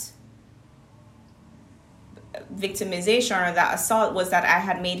that victimization or that assault was that I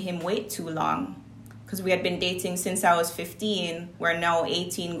had made him wait too long, because we had been dating since I was 15. We're now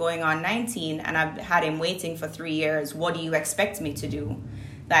 18 going on 19, and I've had him waiting for 3 years. What do you expect me to do?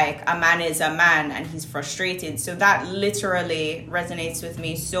 Like, a man is a man and he's frustrated. So that literally resonates with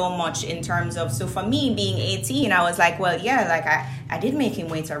me so much in terms of, so for me being 18, I was like, well, yeah, I did make him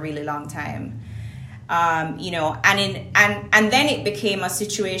wait a really long time. You know, and then it became a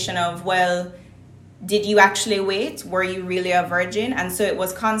situation of, well, did you actually wait? Were you really a virgin? And so it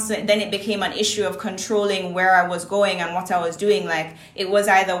was constant. Then it became an issue of controlling where I was going and what I was doing. Like, it was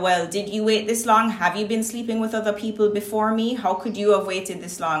either, well, did you wait this long? Have you been sleeping with other people before me? How could you have waited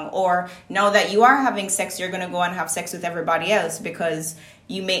this long? Or now that you are having sex, you're going to go and have sex with everybody else because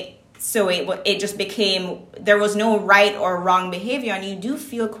you may. So it just became, there was no right or wrong behavior. And you do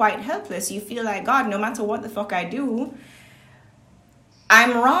feel quite helpless. You feel like, God, no matter what the fuck I do,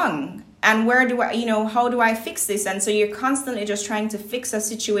 I'm wrong. And where do I, how do I fix this? And so you're constantly just trying to fix a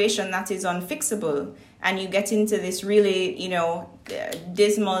situation that is unfixable. And you get into this really,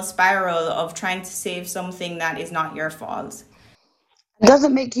 dismal spiral of trying to save something that is not your fault.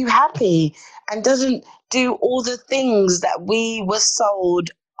 Doesn't make you happy and doesn't do all the things that we were sold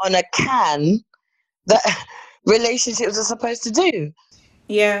on a can that relationships are supposed to do.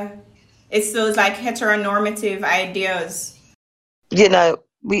 Yeah. It's those like heteronormative ideas.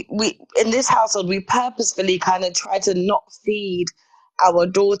 We in this household, we purposefully kind of try to not feed our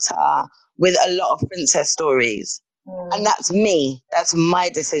daughter with a lot of princess stories. And that's me. That's my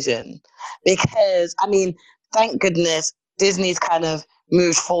decision. Because, thank goodness, Disney's kind of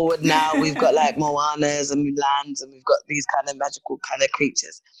moved forward now. We've got like Moanas and Mulans, and we've got these kind of magical kind of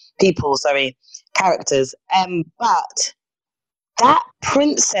characters. But that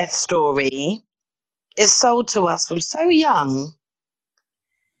princess story is sold to us from so young.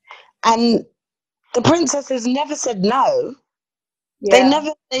 And the princesses never said no. Yeah.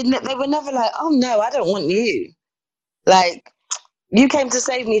 They were never like, oh no, I don't want you. Like, you came to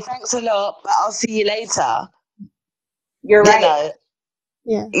save me, thanks a lot, but I'll see you later. You're right.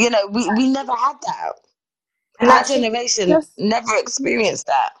 Yeah. We never had that. And our generation never experienced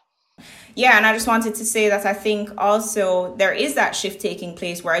that. Yeah, and I just wanted to say that I think also there is that shift taking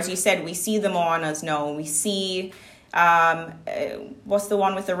place where, as you said, we see the Moanas now. We see what's the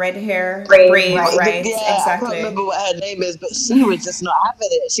one with the red hair? Brave, right? Yeah, exactly. I can't remember what her name is, but she was just not having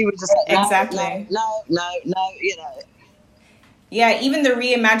it. She was just like, no. Yeah, even the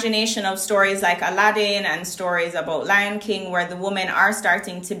reimagination of stories like Aladdin and stories about Lion King, where the women are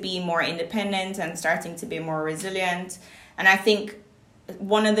starting to be more independent and starting to be more resilient. And I think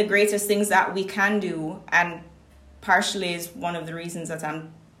one of the greatest things that we can do, and partially is one of the reasons that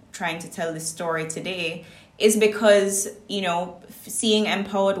I'm trying to tell this story today, is because, seeing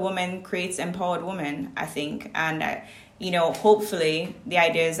empowered women creates empowered women, I think. And, hopefully the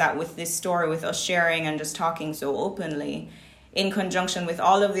idea is that with this story, with us sharing and just talking so openly, in conjunction with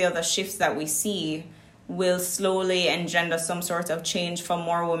all of the other shifts that we see, will slowly engender some sort of change for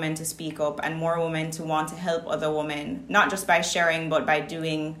more women to speak up and more women to want to help other women, not just by sharing, but by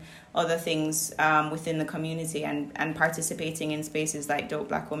doing other things within the community and participating in spaces like Dope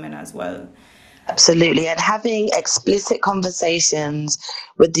Black Women as well. Absolutely. And having explicit conversations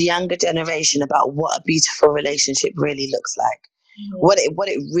with the younger generation about what a beautiful relationship really looks like, what it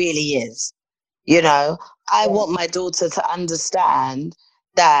really is. I want my daughter to understand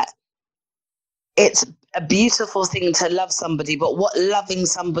that it's a beautiful thing to love somebody, but what loving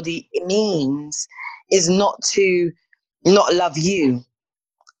somebody means is not to not love you.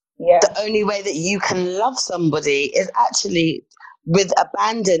 Yeah. The only way that you can love somebody is actually with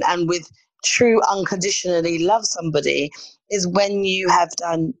abandon and with true unconditionally love somebody is when you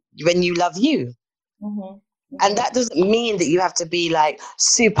love you. Mm-hmm. And that doesn't mean that you have to be like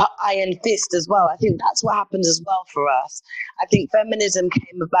super iron fist as well. I think that's what happened as well for us. I think feminism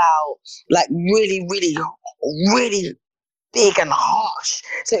came about like really, really, really big and harsh.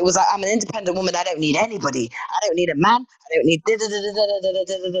 So it was like, I'm an independent woman. I don't need anybody. I don't need a man. I don't need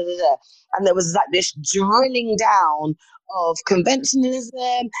da-da-da-da-da-da-da-da-da-da. And there was like this drilling down of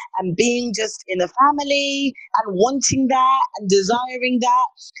conventionalism and being just in a family and wanting that and desiring that.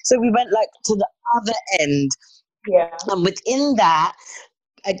 So we went like to the other end. Yeah. And within that,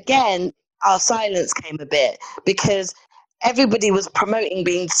 again, our silence came a bit because everybody was promoting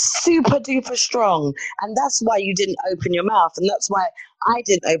being super duper strong. And that's why you didn't open your mouth. And that's why I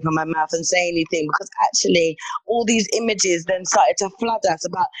didn't open my mouth and say anything, because actually all these images then started to flood us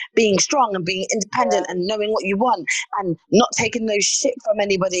about being strong and being independent and knowing what you want and not taking no shit from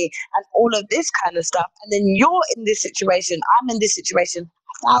anybody and all of this kind of stuff. And then you're in this situation, I'm in this situation,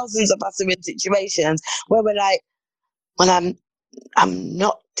 thousands of us are in situations where we're like, well, I'm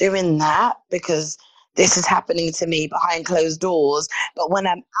not doing that because this is happening to me behind closed doors. But when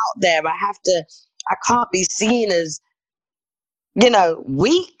I'm out there, I can't be seen as,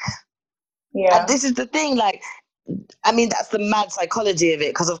 weak. Yeah. And this is the thing, that's the mad psychology of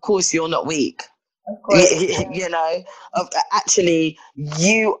it, because of course you're not weak. Of course. Actually,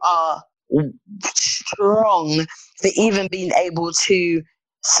 you are strong for even being able to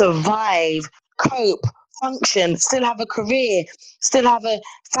survive cope, function, still have a career, still have a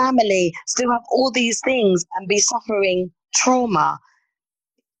family, still have all these things and be suffering trauma.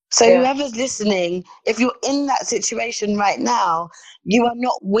 So whoever's listening, if you're in that situation right now, you are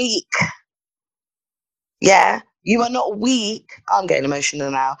not weak. Yeah, you are not weak. I'm getting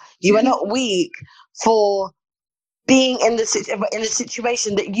emotional now. You are not weak for being in a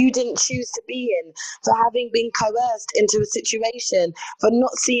situation that you didn't choose to be in, for having been coerced into a situation, for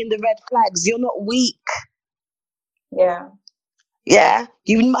not seeing the red flags. You're not weak. Yeah. Yeah,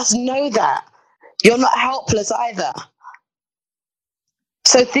 you must know that. You're not helpless either.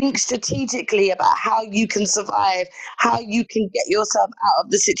 So think strategically about how you can survive, how you can get yourself out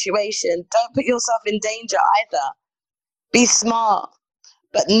of the situation. Don't put yourself in danger either. Be smart,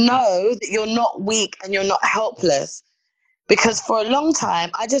 but know that you're not weak and you're not helpless. Because for a long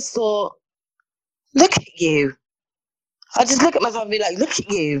time, I just thought, look at you. I just look at myself and be like, look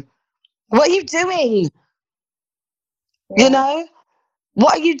at you. What are you doing? Yeah. You know,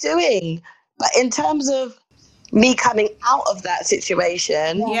 what are you doing? But in terms of me coming out of that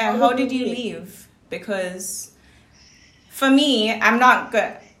situation. Yeah, how did you leave? Because for me, I'm not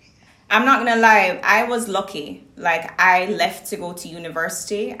gonna lie, I was lucky. Like, I left to go to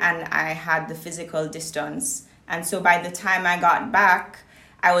university and I had the physical distance. And so by the time I got back,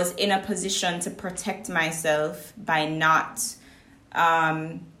 I was in a position to protect myself by not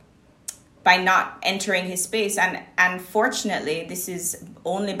entering his space. And fortunately, this is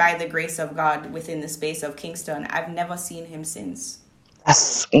only by the grace of God within the space of Kingston. I've never seen him since.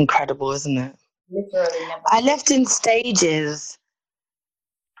 That's incredible, isn't it? Literally never. I left in stages.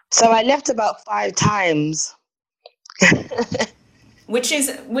 So I left about 5 times. Which is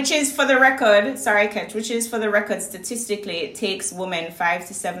for the record, sorry, Ketch, which is for the record, statistically, it takes women 5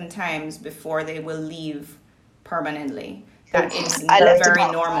 to 7 times before they will leave permanently. That is I left very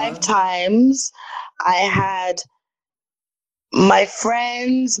about normal. 5 times. I had my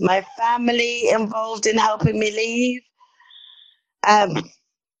friends, my family involved in helping me leave.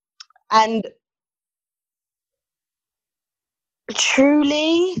 And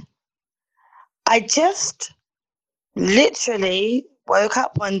truly, I just literally woke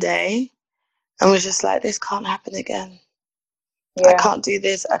up one day and was just like, this can't happen again. I can't do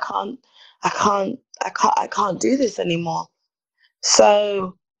this. I can't do this anymore.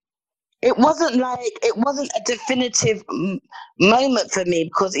 So it wasn't a definitive moment for me,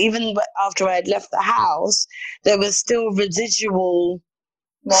 because even after I had left the house, there was still residual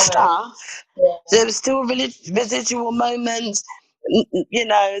stuff. Yeah. There was still residual moments. You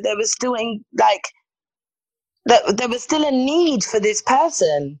know, there was still there was still a need for this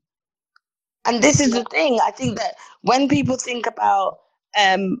person. And this is the thing. I think that when people think about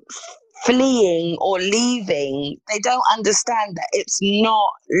fleeing or leaving, they don't understand that it's not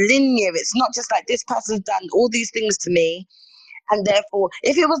linear. It's not just like, this person's done all these things to me, and therefore,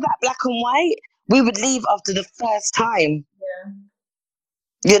 if it was that black and white, we would leave after the first time.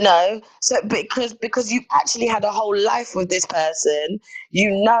 Yeah. You know, so because you actually had a whole life with this person,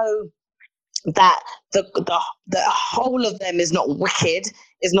 you know that the whole of them is not wicked,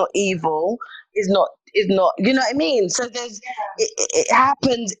 is not evil, is not, you know what I mean? So there's it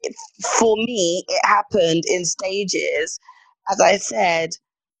happened for me. It happened in stages. As I said,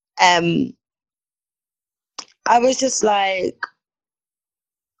 I was just like,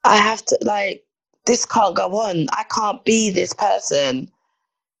 I have to, like, this can't go on. I can't be this person.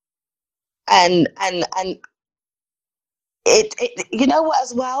 And it you know what,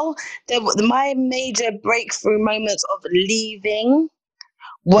 as well, my major breakthrough moments of leaving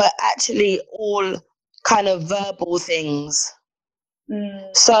were actually all kind of verbal things.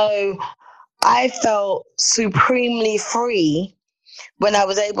 So I felt supremely free when I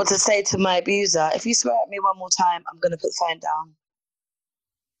was able to say to my abuser, if you swear at me one more time, I'm going to put the phone down.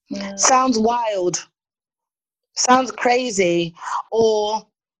 Sounds wild. Sounds crazy. Or,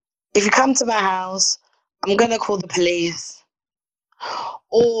 if you come to my house, I'm going to call the police.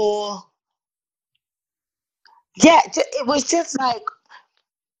 Or, yeah, it was just like,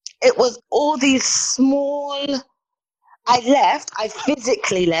 it was all these small, I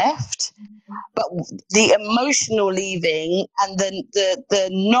physically left, but the emotional leaving and the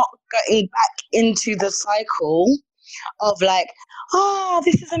not getting back into the cycle of like, oh,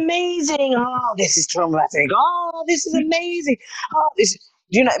 this is amazing. Oh, this is traumatic. Oh, this is amazing. Oh, this,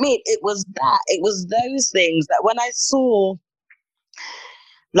 do you know what I mean? It was those things that when I saw,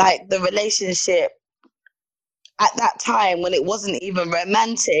 like, the relationship at that time, when it wasn't even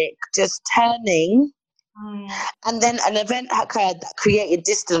romantic, just turning, and then an event occurred that created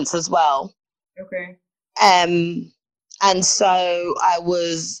distance as well. Okay. And so I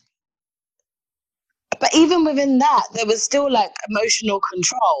was But even within that, there was still like emotional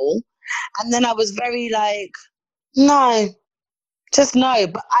control. And then I was very like, no, just no.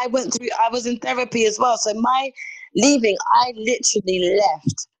 But I was in therapy as well. So my leaving, I literally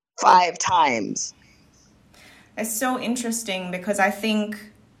left 5 times. It's so interesting because I think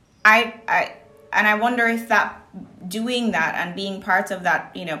I wonder if that doing that and being part of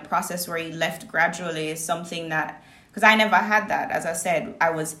that, process where you left gradually is something that, because I never had that. As I said,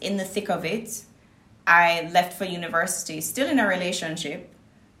 I was in the thick of it. I left for university, still in a relationship,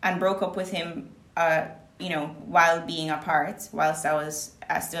 and broke up with him, while being apart, whilst I was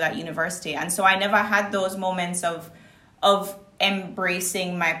still at university. And so I never had those moments of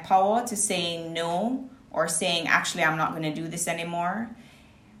embracing my power to saying no, or saying, actually, I'm not going to do this anymore.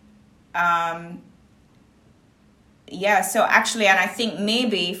 So actually, and I think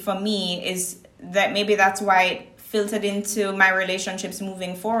maybe for me is that maybe that's why it filtered into my relationships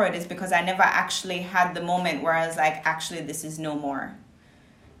moving forward, is because I never actually had the moment where I was like, actually, this is no more,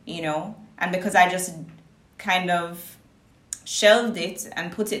 and because I just kind of shelved it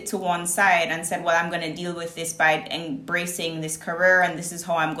and put it to one side and said, well, I'm going to deal with this by embracing this career, and this is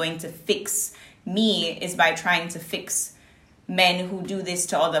how I'm going to fix me, is by trying to fix men who do this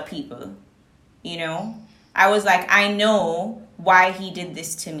to other people. I was like, I know why he did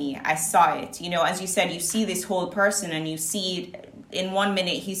this to me. I saw it. As you said, you see this whole person, and you see in 1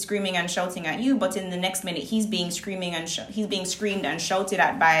 minute he's screaming and shouting at you, but in the next minute he's being screamed and shouted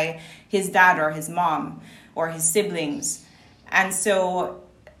at by his dad or his mom or his siblings. And so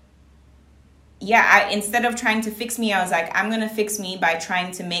instead of trying to fix me, I was like, I'm going to fix me by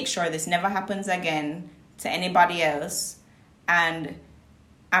trying to make sure this never happens again to anybody else. And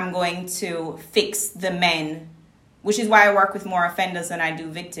I'm going to fix the men, which is why I work with more offenders than I do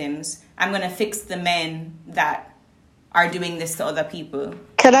victims. I'm going to fix the men that are doing this to other people.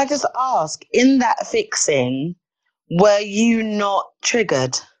 Can I just ask, in that fixing, were you not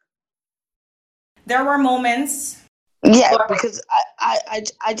triggered? There were moments. Yeah, because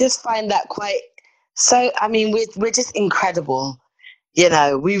I just find that quite so. I mean, we're just incredible,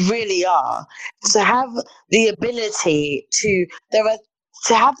 we really are. To have the ability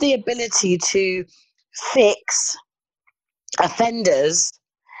to fix offenders,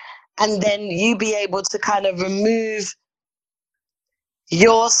 and then you be able to kind of remove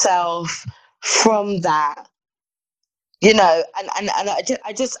yourself from that, and I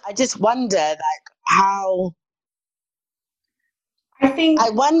just wonder, like, how. I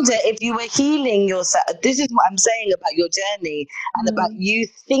wonder if you were healing yourself. This is what I'm saying about your journey and about you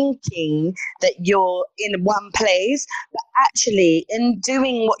thinking that you're in one place, but actually in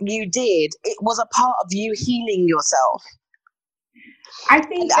doing what you did, it was a part of you healing yourself. I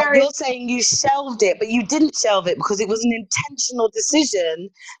think you're saying you shelved it, but you didn't shelve it because it was an intentional decision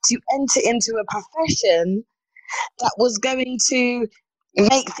to enter into a profession that was going to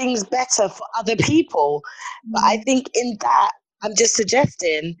make things better for other people. But I think in that, I'm just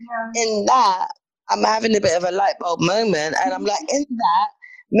suggesting, in that, I'm having a bit of a light bulb moment, and I'm like, in that,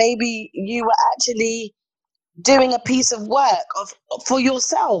 maybe you were actually doing a piece of work for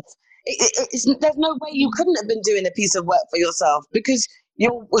yourself. There's no way you couldn't have been doing a piece of work for yourself, because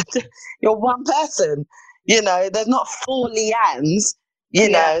you're one person. There's not 4 Leannes.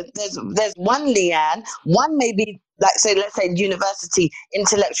 There's one Leanne. One maybe, like, say, let's say university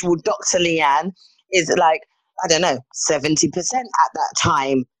intellectual Dr. Leanne is like, I don't know, 70% at that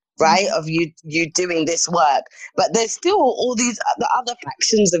time, right, of you doing this work. But there's still all these the other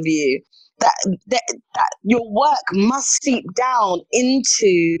factions of you that your work must seep down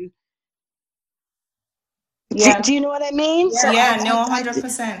into. Yeah. Do you know what I mean? Yeah, so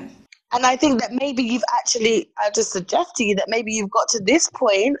 100%. And I think that maybe you've actually, I just suggest to you that maybe you've got to this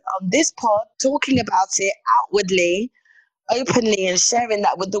point on this pod talking about it outwardly, openly, and sharing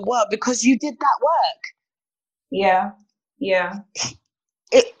that with the world, because you did that work. Yeah.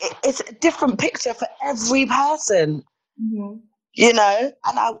 It's a different picture for every person, and I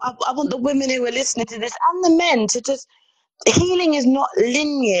want the women who are listening to this, and the men, to just, healing is not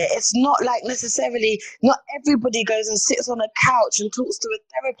linear. It's not like necessarily, not everybody goes and sits on a couch and talks to a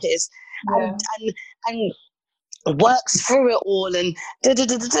therapist and works through it all, and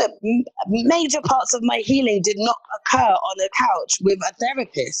major parts of my healing did not occur on a couch with a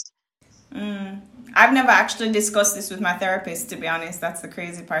therapist. I've never actually discussed this with my therapist, to be honest. That's the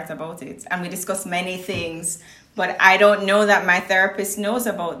crazy part about it. And we discuss many things, but I don't know that my therapist knows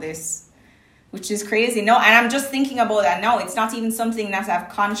about this, which is crazy. No, and I'm just thinking about that now. It's not even something that I've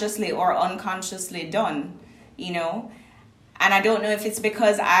consciously or unconsciously done, And I don't know if it's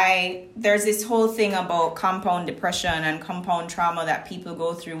because there's this whole thing about compound depression and compound trauma that people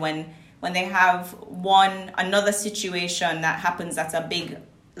go through when when they have another situation that happens that's a big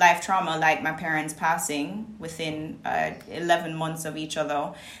life trauma, like my parents passing within 11 months of each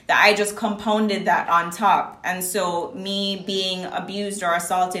other, that I just compounded that on top. And so me being abused or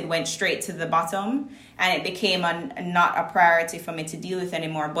assaulted went straight to the bottom, and it became not a priority for me to deal with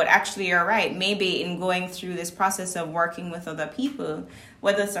anymore. But actually, you're right. Maybe in going through this process of working with other people,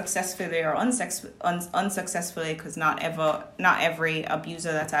 whether successfully or unsuccessfully, because not every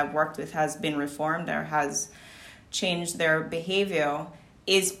abuser that I've worked with has been reformed or has changed their behavior,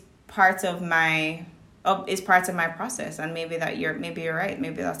 is part of my process. And maybe you're right.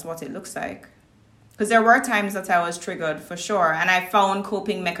 Maybe that's what it looks like. Because there were times that I was triggered, for sure. And I found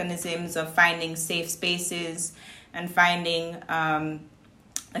coping mechanisms of finding safe spaces and finding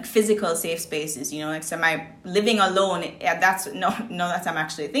like physical safe spaces, like, so my living alone, that's that I'm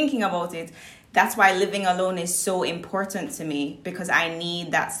actually thinking about it. That's why living alone is so important to me, because I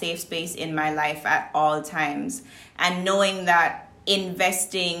need that safe space in my life at all times. And knowing that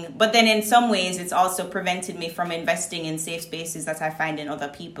investing, but then in some ways it's also prevented me from investing in safe spaces that I find in other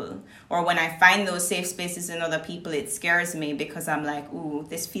people. Or when I find those safe spaces in other people, it scares me, because I'm like, ooh,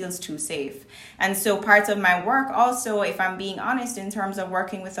 this feels too safe. And so part of my work also, if I'm being honest, in terms of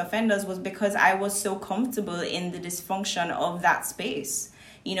working with offenders, was because I was so comfortable in the dysfunction of that space.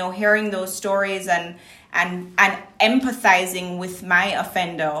 Hearing those stories and empathizing with my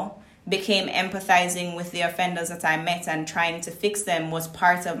offender became empathizing with the offenders that I met, and trying to fix them was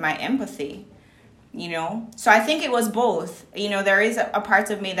part of my empathy, So I think it was both. There is a part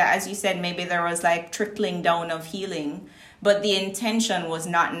of me that, as you said, maybe there was like trickling down of healing, but the intention was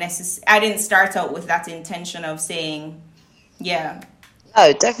not necessary. I didn't start out with that intention of saying, yeah.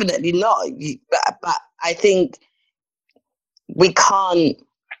 No, definitely not. But I think we can't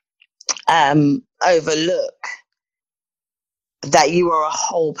overlook that you are a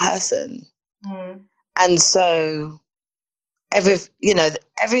whole person. And so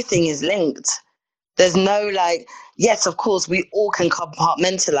everything is linked. There's no like, yes, of course we all can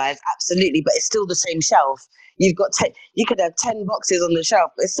compartmentalize, absolutely, but it's still the same shelf. You could have 10 boxes on the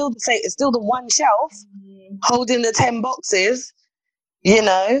shelf, but it's still the same. It's still the one shelf holding the 10 boxes,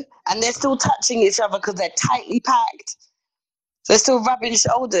 and they're still touching each other because they're tightly packed. They're still rubbing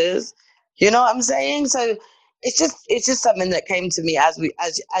shoulders. You know what I'm saying? So it's just something that came to me as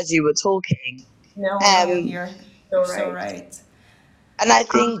you were talking. No, you're so right. And I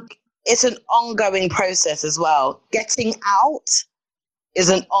think it's an ongoing process as well. Getting out is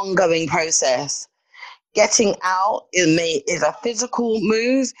an ongoing process. Getting out is a physical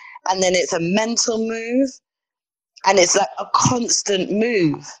move, and then it's a mental move, and it's like a constant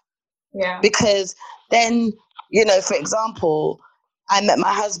move. Yeah. Because then, for example, I met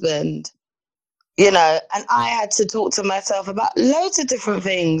my husband, and I had to talk to myself about loads of different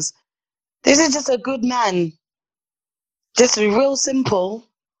things. This is just a good man. Just real simple.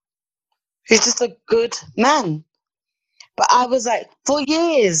 He's just a good man. But I was like, for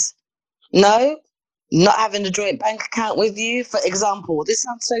years, no, not having a joint bank account with you, for example. This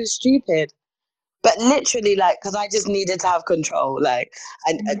sounds so stupid. But literally, like, because I just needed to have control. Like,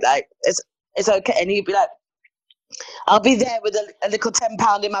 and like, it's okay. And he'd be like, I'll be there with a little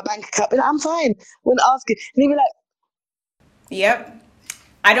 £10 in my bank account. But I'm fine. Wouldn't ask you. And he'd be like, yep.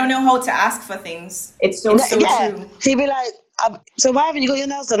 I don't know how to ask for things. It's so true. He'd be like, so why haven't you got your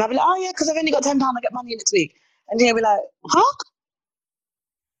nails done? I'd be like, oh yeah, because I've only got £10. I get money next week. And he'd be like, huh?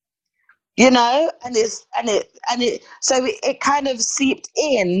 So it kind of seeped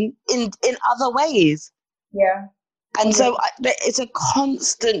in other ways. Yeah. And so it's a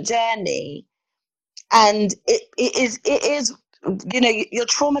constant journey, and it is your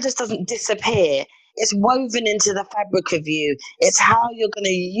trauma just doesn't disappear. It's woven into the fabric of you. It's how you're going to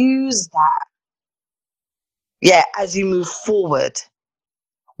use that, as you move forward.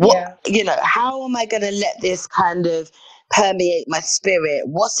 How am I going to let this kind of permeate my spirit?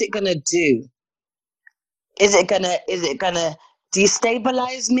 What's it going to do? Is it going to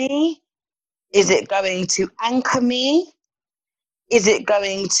destabilize me? Is it going to anchor me? Is it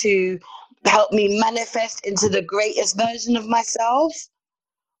going to help me manifest into the greatest version of myself?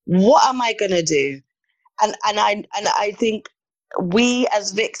 What am I going to do? And I think we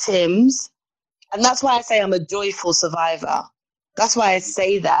as victims, and that's why I say I'm a joyful survivor. That's why I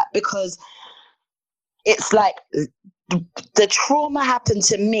say that, because it's like the trauma happened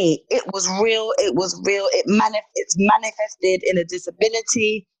to me. It was real. It's manifested in a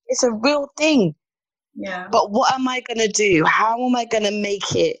disability. It's a real thing. Yeah. But what am I going to do? How am I going to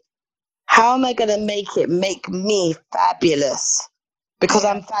make it? How am I going to make me fabulous? Because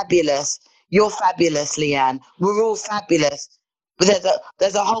I'm fabulous. You're fabulous, Leanne. We're all fabulous.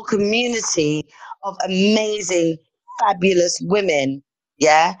 There's a whole community of amazing, fabulous women.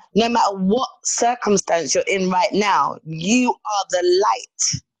 Yeah, no matter what circumstance you're in right now, you are the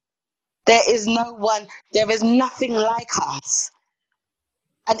light. There is nothing like us.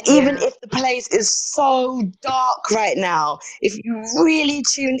 And even if the place is so dark right now, if you really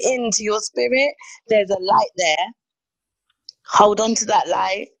tune into your spirit, there's a light there. Hold on to that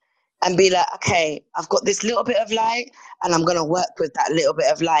light and be like, okay, I've got this little bit of light and I'm going to work with that little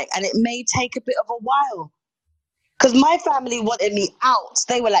bit of light. And it may take a bit of a while. Because my family wanted me out.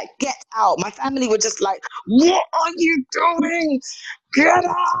 They were like, get out. My family were just like, what are you doing? Get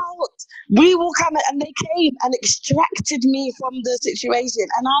out. We will come. And they came and extracted me from the situation.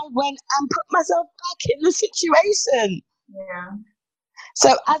 And I went and put myself back in the situation. Yeah.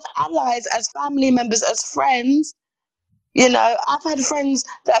 So as allies, as family members, as friends, you know, I've had friends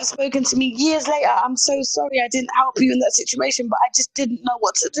that have spoken to me years later. I'm so sorry I didn't help you in that situation, but I just didn't know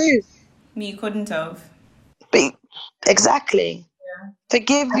what to do. You couldn't have. Exactly. Yeah.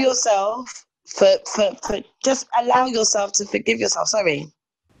 Forgive yourself for just allow yourself to forgive yourself. Sorry.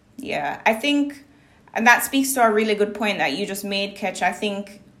 Yeah, I think, and that speaks to a really good point that you just made, Ketch. I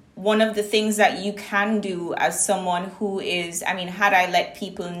think one of the things that you can do as someone who is, I mean, had I let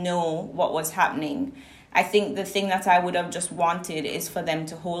people know what was happening, I think the thing that I would have just wanted is for them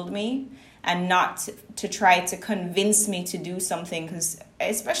to hold me and not to try to convince me to do something, because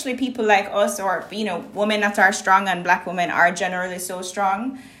especially people like us, or, you know, women that are strong, and Black women are generally so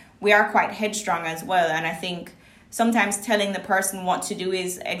strong, we are quite headstrong as well. And I think sometimes telling the person what to do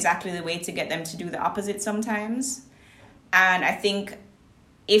is exactly the way to get them to do the opposite sometimes. And I think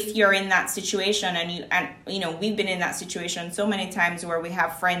if you're in that situation, and you know, we've been in that situation so many times where we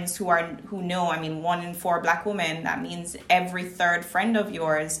have friends who know, I mean, 1 in 4 Black women, that means every third friend of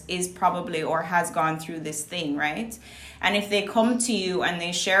yours is probably or has gone through this thing, right? And if they come to you and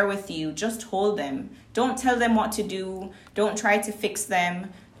they share with you, just hold them. Don't tell them what to do. Don't try to fix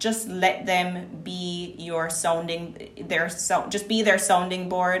them. Just let them be just be their sounding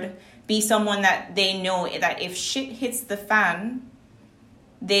board. Be someone that they know that if shit hits the fan,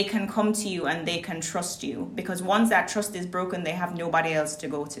 they can come to you and they can trust you, because once that trust is broken, they have nobody else to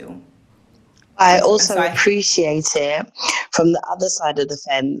go to. I also appreciate it from the other side of the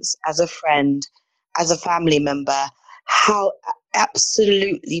fence, as a friend, as a family member, how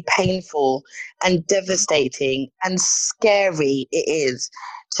absolutely painful and devastating and scary it is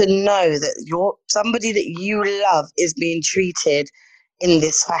to know that somebody that you love is being treated in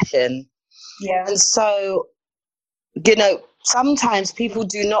this fashion. Yeah. And so, you know, sometimes people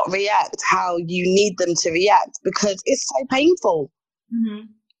do not react how you need them to react because it's so painful. Mm-hmm.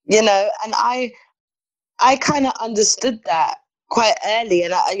 You know, and I kind of understood that quite early.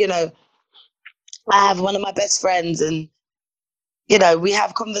 And I have one of my best friends, and, you know, we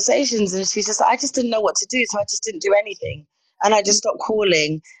have conversations, and she's just like, I just didn't know what to do. So I just didn't do anything. And I just stopped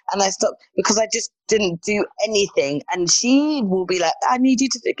calling, and I stopped because I just didn't do anything. And she will be like, I need you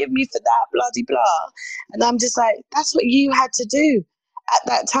to forgive me for that, blah, blah, blah. And I'm just like, that's what you had to do at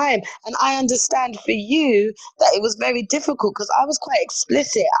that time. And I understand for you that it was very difficult because I was quite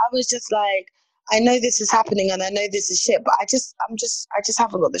explicit. I was just like, I know this is happening and I know this is shit, but I just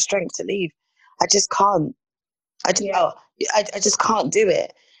haven't got the strength to leave. I just can't. I just can't do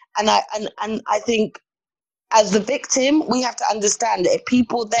it. And I think, as the victim, we have to understand that if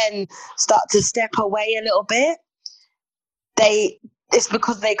people then start to step away a little bit, it's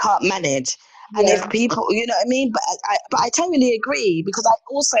because they can't manage. And if people, you know what I mean? But I totally agree, because I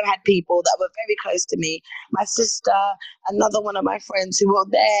also had people that were very close to me. My sister, another one of my friends, who were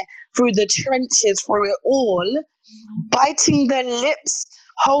there through the trenches for it all, biting their lips,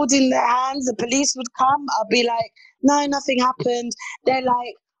 holding their hands. The police would come. I'll be like, no, nothing happened. They're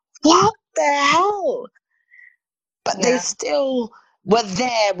like, what the hell? But they still were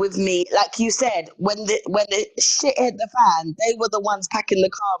there with me. Like you said, when the shit hit the fan, they were the ones packing the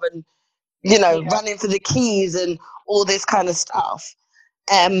car and, you know, running for the keys and all this kind of stuff.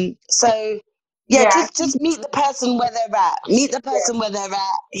 So just meet the person where they're at. Meet the person where they're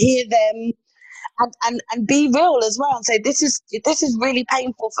at. Hear them, and be real as well, and say, this is really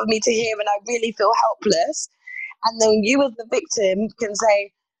painful for me to hear, and I really feel helpless. And then you, as the victim, can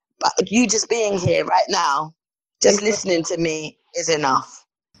say, but you just being here right now, just listening to me is enough.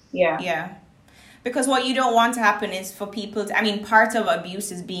 Yeah. Because what you don't want to happen is for people part of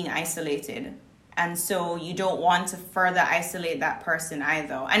abuse is being isolated. And so you don't want to further isolate that person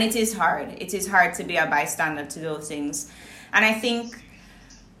either. And it is hard. It is hard to be a bystander to those things. And I think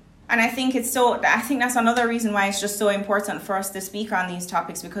that's another reason why it's just so important for us to speak on these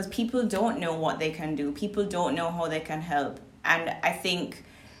topics, because people don't know what they can do. People don't know how they can help. And I think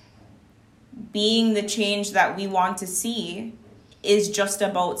being the change that we want to see is just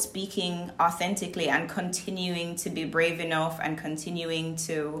about speaking authentically and continuing to be brave enough and continuing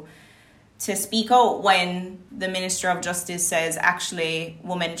to speak out when the Minister of Justice says actually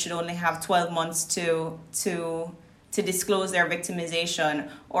women should only have 12 months to disclose their victimization,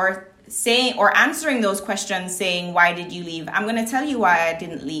 or saying or answering those questions saying, why did you leave? I'm going to tell you why I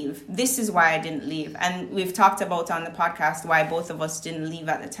didn't leave. This is why I didn't leave. And we've talked about on the podcast why both of us didn't leave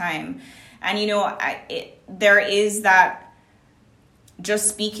at the time. And, you know, there is that just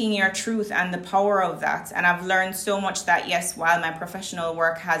speaking your truth and the power of that. And I've learned so much that, yes, while my professional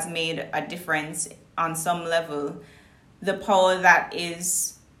work has made a difference on some level, the power that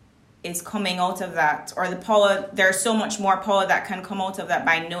is coming out of that, or the power, there's so much more power that can come out of that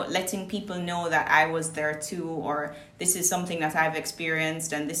by letting people know that I was there too, or this is something that I've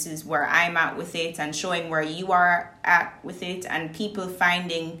experienced and this is where I'm at with it, and showing where you are at with it, and people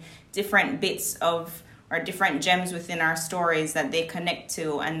finding different bits of or different gems within our stories that they connect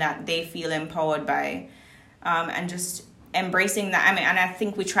to and that they feel empowered by, and just embracing that. I mean, and I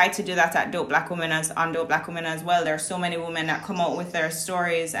think we try to do that at Dope Black Women on Dope Black Women as well. There are so many women that come out with their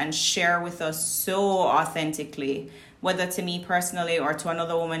stories and share with us so authentically, whether to me personally or to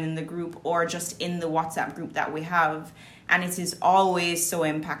another woman in the group or just in the WhatsApp group that we have. And it is always so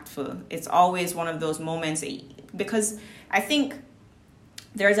impactful. It's always one of those moments, because I think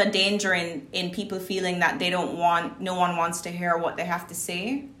there's a danger in people feeling that no one wants to hear what they have to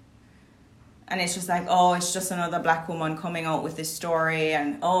say. And it's just like, oh, it's just another Black woman coming out with this story.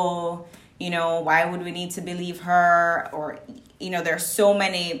 And, oh, you know, why would we need to believe her? Or, you know, there's so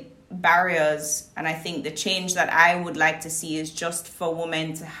many barriers. And I think the change that I would like to see is just for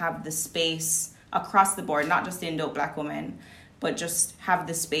women to have the space across the board, not just in Dope Black Women, but just have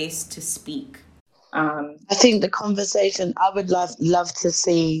the space to speak. I think the conversation, I would love to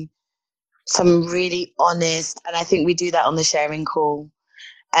see some really honest, and I think we do that on the sharing call,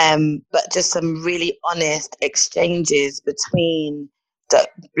 but just some really honest exchanges between the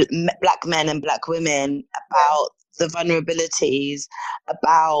Black men and Black women about the vulnerabilities,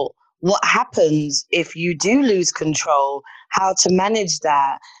 about what happens if you do lose control, how to manage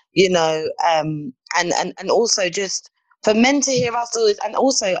that, you know, and also just for men to hear our stories. And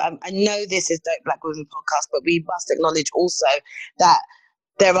also, I know this is Dope Black Women podcast, but we must acknowledge also that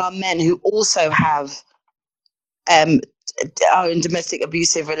there are men who also have are in domestic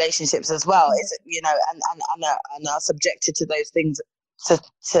abusive relationships as well. Is, you know, and are subjected to those things,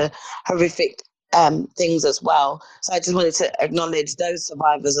 to horrific things as well. So I just wanted to acknowledge those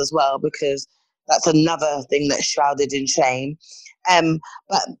survivors as well, because that's another thing that's shrouded in shame.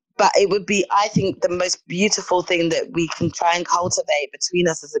 But it would be, I think, the most beautiful thing that we can try and cultivate between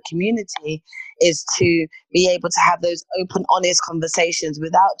us as a community is to be able to have those open, honest conversations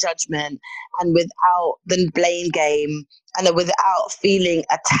without judgment and without the blame game and without feeling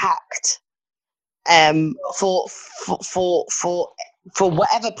attacked for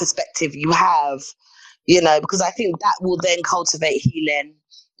whatever perspective you have, you know, because I think that will then cultivate healing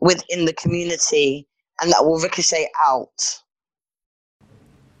within the community and that will ricochet out.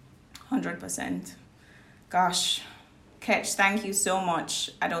 100%. Gosh, Ketch, thank you so much.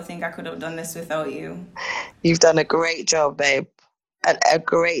 I don't think I could have done this without you. You've done a great job, babe. A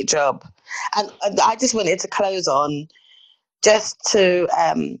great job. And I just wanted to close on just to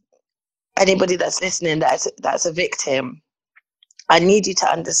anybody that's listening that's a victim. I need you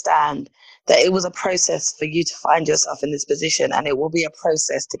to understand that it was a process for you to find yourself in this position, and it will be a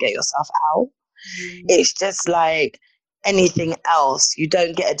process to get yourself out. Mm-hmm. It's just like anything else. You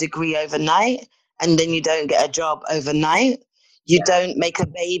don't get a degree overnight, and then you don't get a job overnight. You don't make a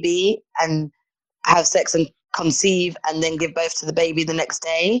baby and have sex and conceive and then give birth to the baby the next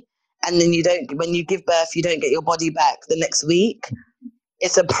day. And then when you give birth, you don't get your body back the next week.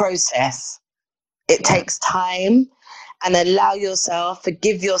 It's a process. It takes time, and allow yourself,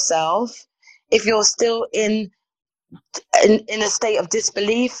 forgive yourself. If you're still in a state of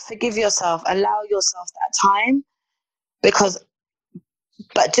disbelief, forgive yourself, allow yourself that time.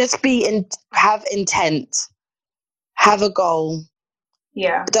 But just have intent, have a goal.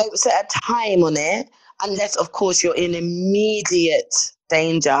 Yeah. Don't set a time on it, unless, of course, you're in immediate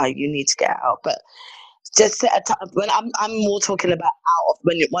danger. You need to get out. But just set a time. When I'm more talking about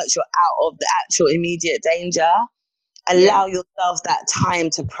once you're out of the actual immediate danger, allow yourself that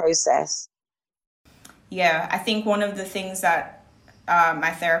time to process. Yeah, I think one of the things that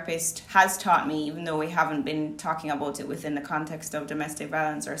my therapist has taught me, even though we haven't been talking about it within the context of domestic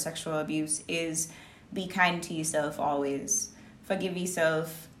violence or sexual abuse, is be kind to yourself always. forgive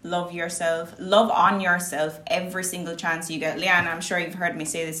yourself, love yourself, love on yourself every single chance you get. Leanne, I'm sure you've heard me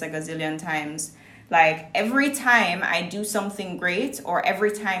say this a gazillion times. Like, every time I do something great or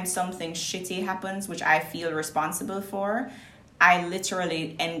every time something shitty happens, which I feel responsible for, I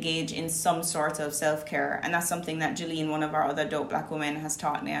literally engage in some sort of self-care. And that's something that Jeline, one of our other dope Black women, has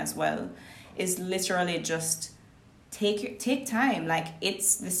taught me as well, is literally just take time. Like,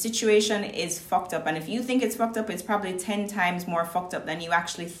 it's, the situation is fucked up. And if you think it's fucked up, it's probably 10 times more fucked up than you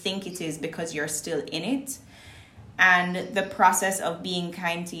actually think it is because you're still in it. And the process of being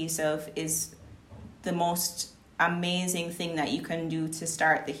kind to yourself is the most amazing thing that you can do to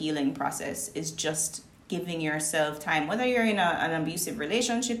start the healing process, is just giving yourself time, whether you're in an abusive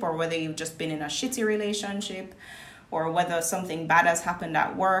relationship or whether you've just been in a shitty relationship or whether something bad has happened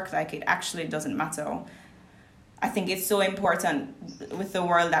at work. Like, it actually doesn't matter. I think it's so important with the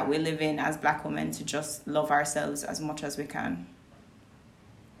world that we live in as Black women to just love ourselves as much as we can.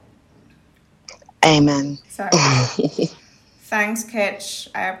 Amen. Sorry. Thanks, Ketch.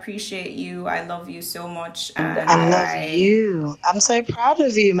 I appreciate you. I love you so much. And I love you. I'm so proud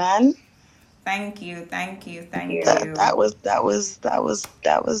of you, man. Thank you. That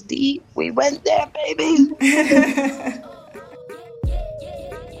was deep. We went there, baby.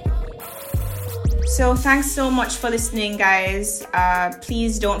 So thanks so much for listening, guys.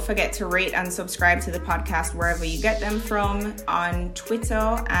 Please don't forget to rate and subscribe to the podcast wherever you get them from. On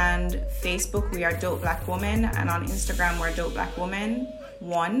Twitter and Facebook, we are Dope Black Woman. And on Instagram, we're Dope Black Woman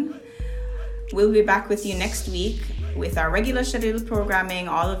 1. We'll be back with you next week with our regular scheduled programming.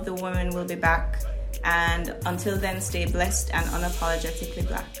 All of the women will be back. And until then, stay blessed and unapologetically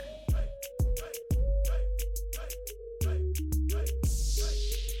Black.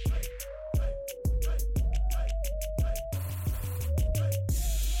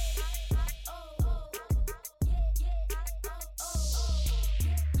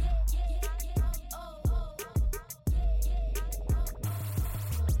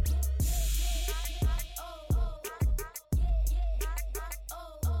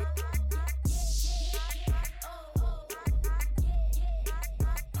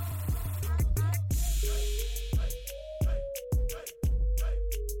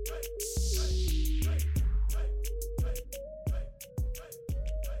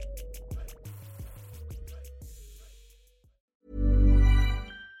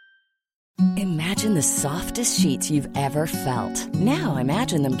 Imagine the softest sheets you've ever felt. Now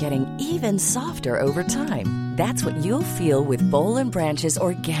imagine them getting even softer over time. That's what you'll feel with Boll & Branch's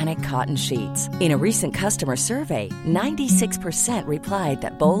organic cotton sheets. In a recent customer survey, 96% replied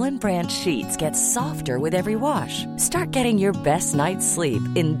that Boll & Branch sheets get softer with every wash. Start getting your best night's sleep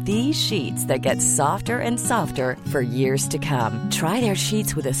in these sheets that get softer and softer for years to come. Try their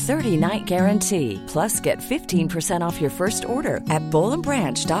sheets with a 30-night guarantee. Plus, get 15% off your first order at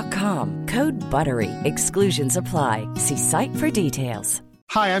BollandBranch.com. Code BUTTERY. Exclusions apply. See site for details.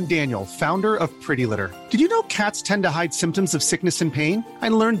 Hi, I'm Daniel, founder of Pretty Litter. Did you know cats tend to hide symptoms of sickness and pain? I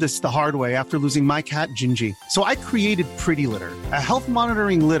learned this the hard way after losing my cat, Gingy. So I created Pretty Litter, a health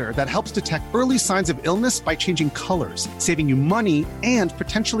monitoring litter that helps detect early signs of illness by changing colors, saving you money and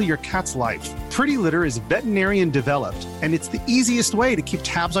potentially your cat's life. Pretty Litter is veterinarian developed, and it's the easiest way to keep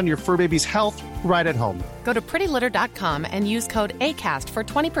tabs on your fur baby's health right at home. Go to prettylitter.com and use code ACAST for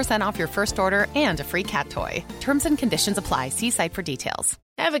 20% off your first order and a free cat toy. Terms and conditions apply. See site for details.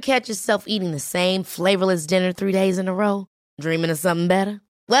 Ever catch yourself eating the same flavorless dinner 3 days in a row? Dreaming of something better?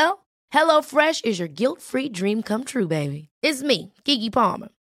 Well, HelloFresh is your guilt-free dream come true, baby. It's me, Keke Palmer.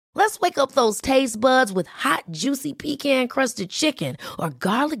 Let's wake up those taste buds with hot, juicy pecan-crusted chicken or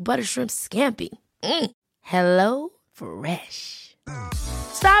garlic butter shrimp scampi. Hello Fresh.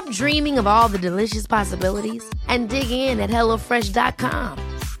 Stop dreaming of all the delicious possibilities and dig in at HelloFresh.com.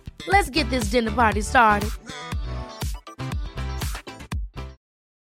 Let's get this dinner party started.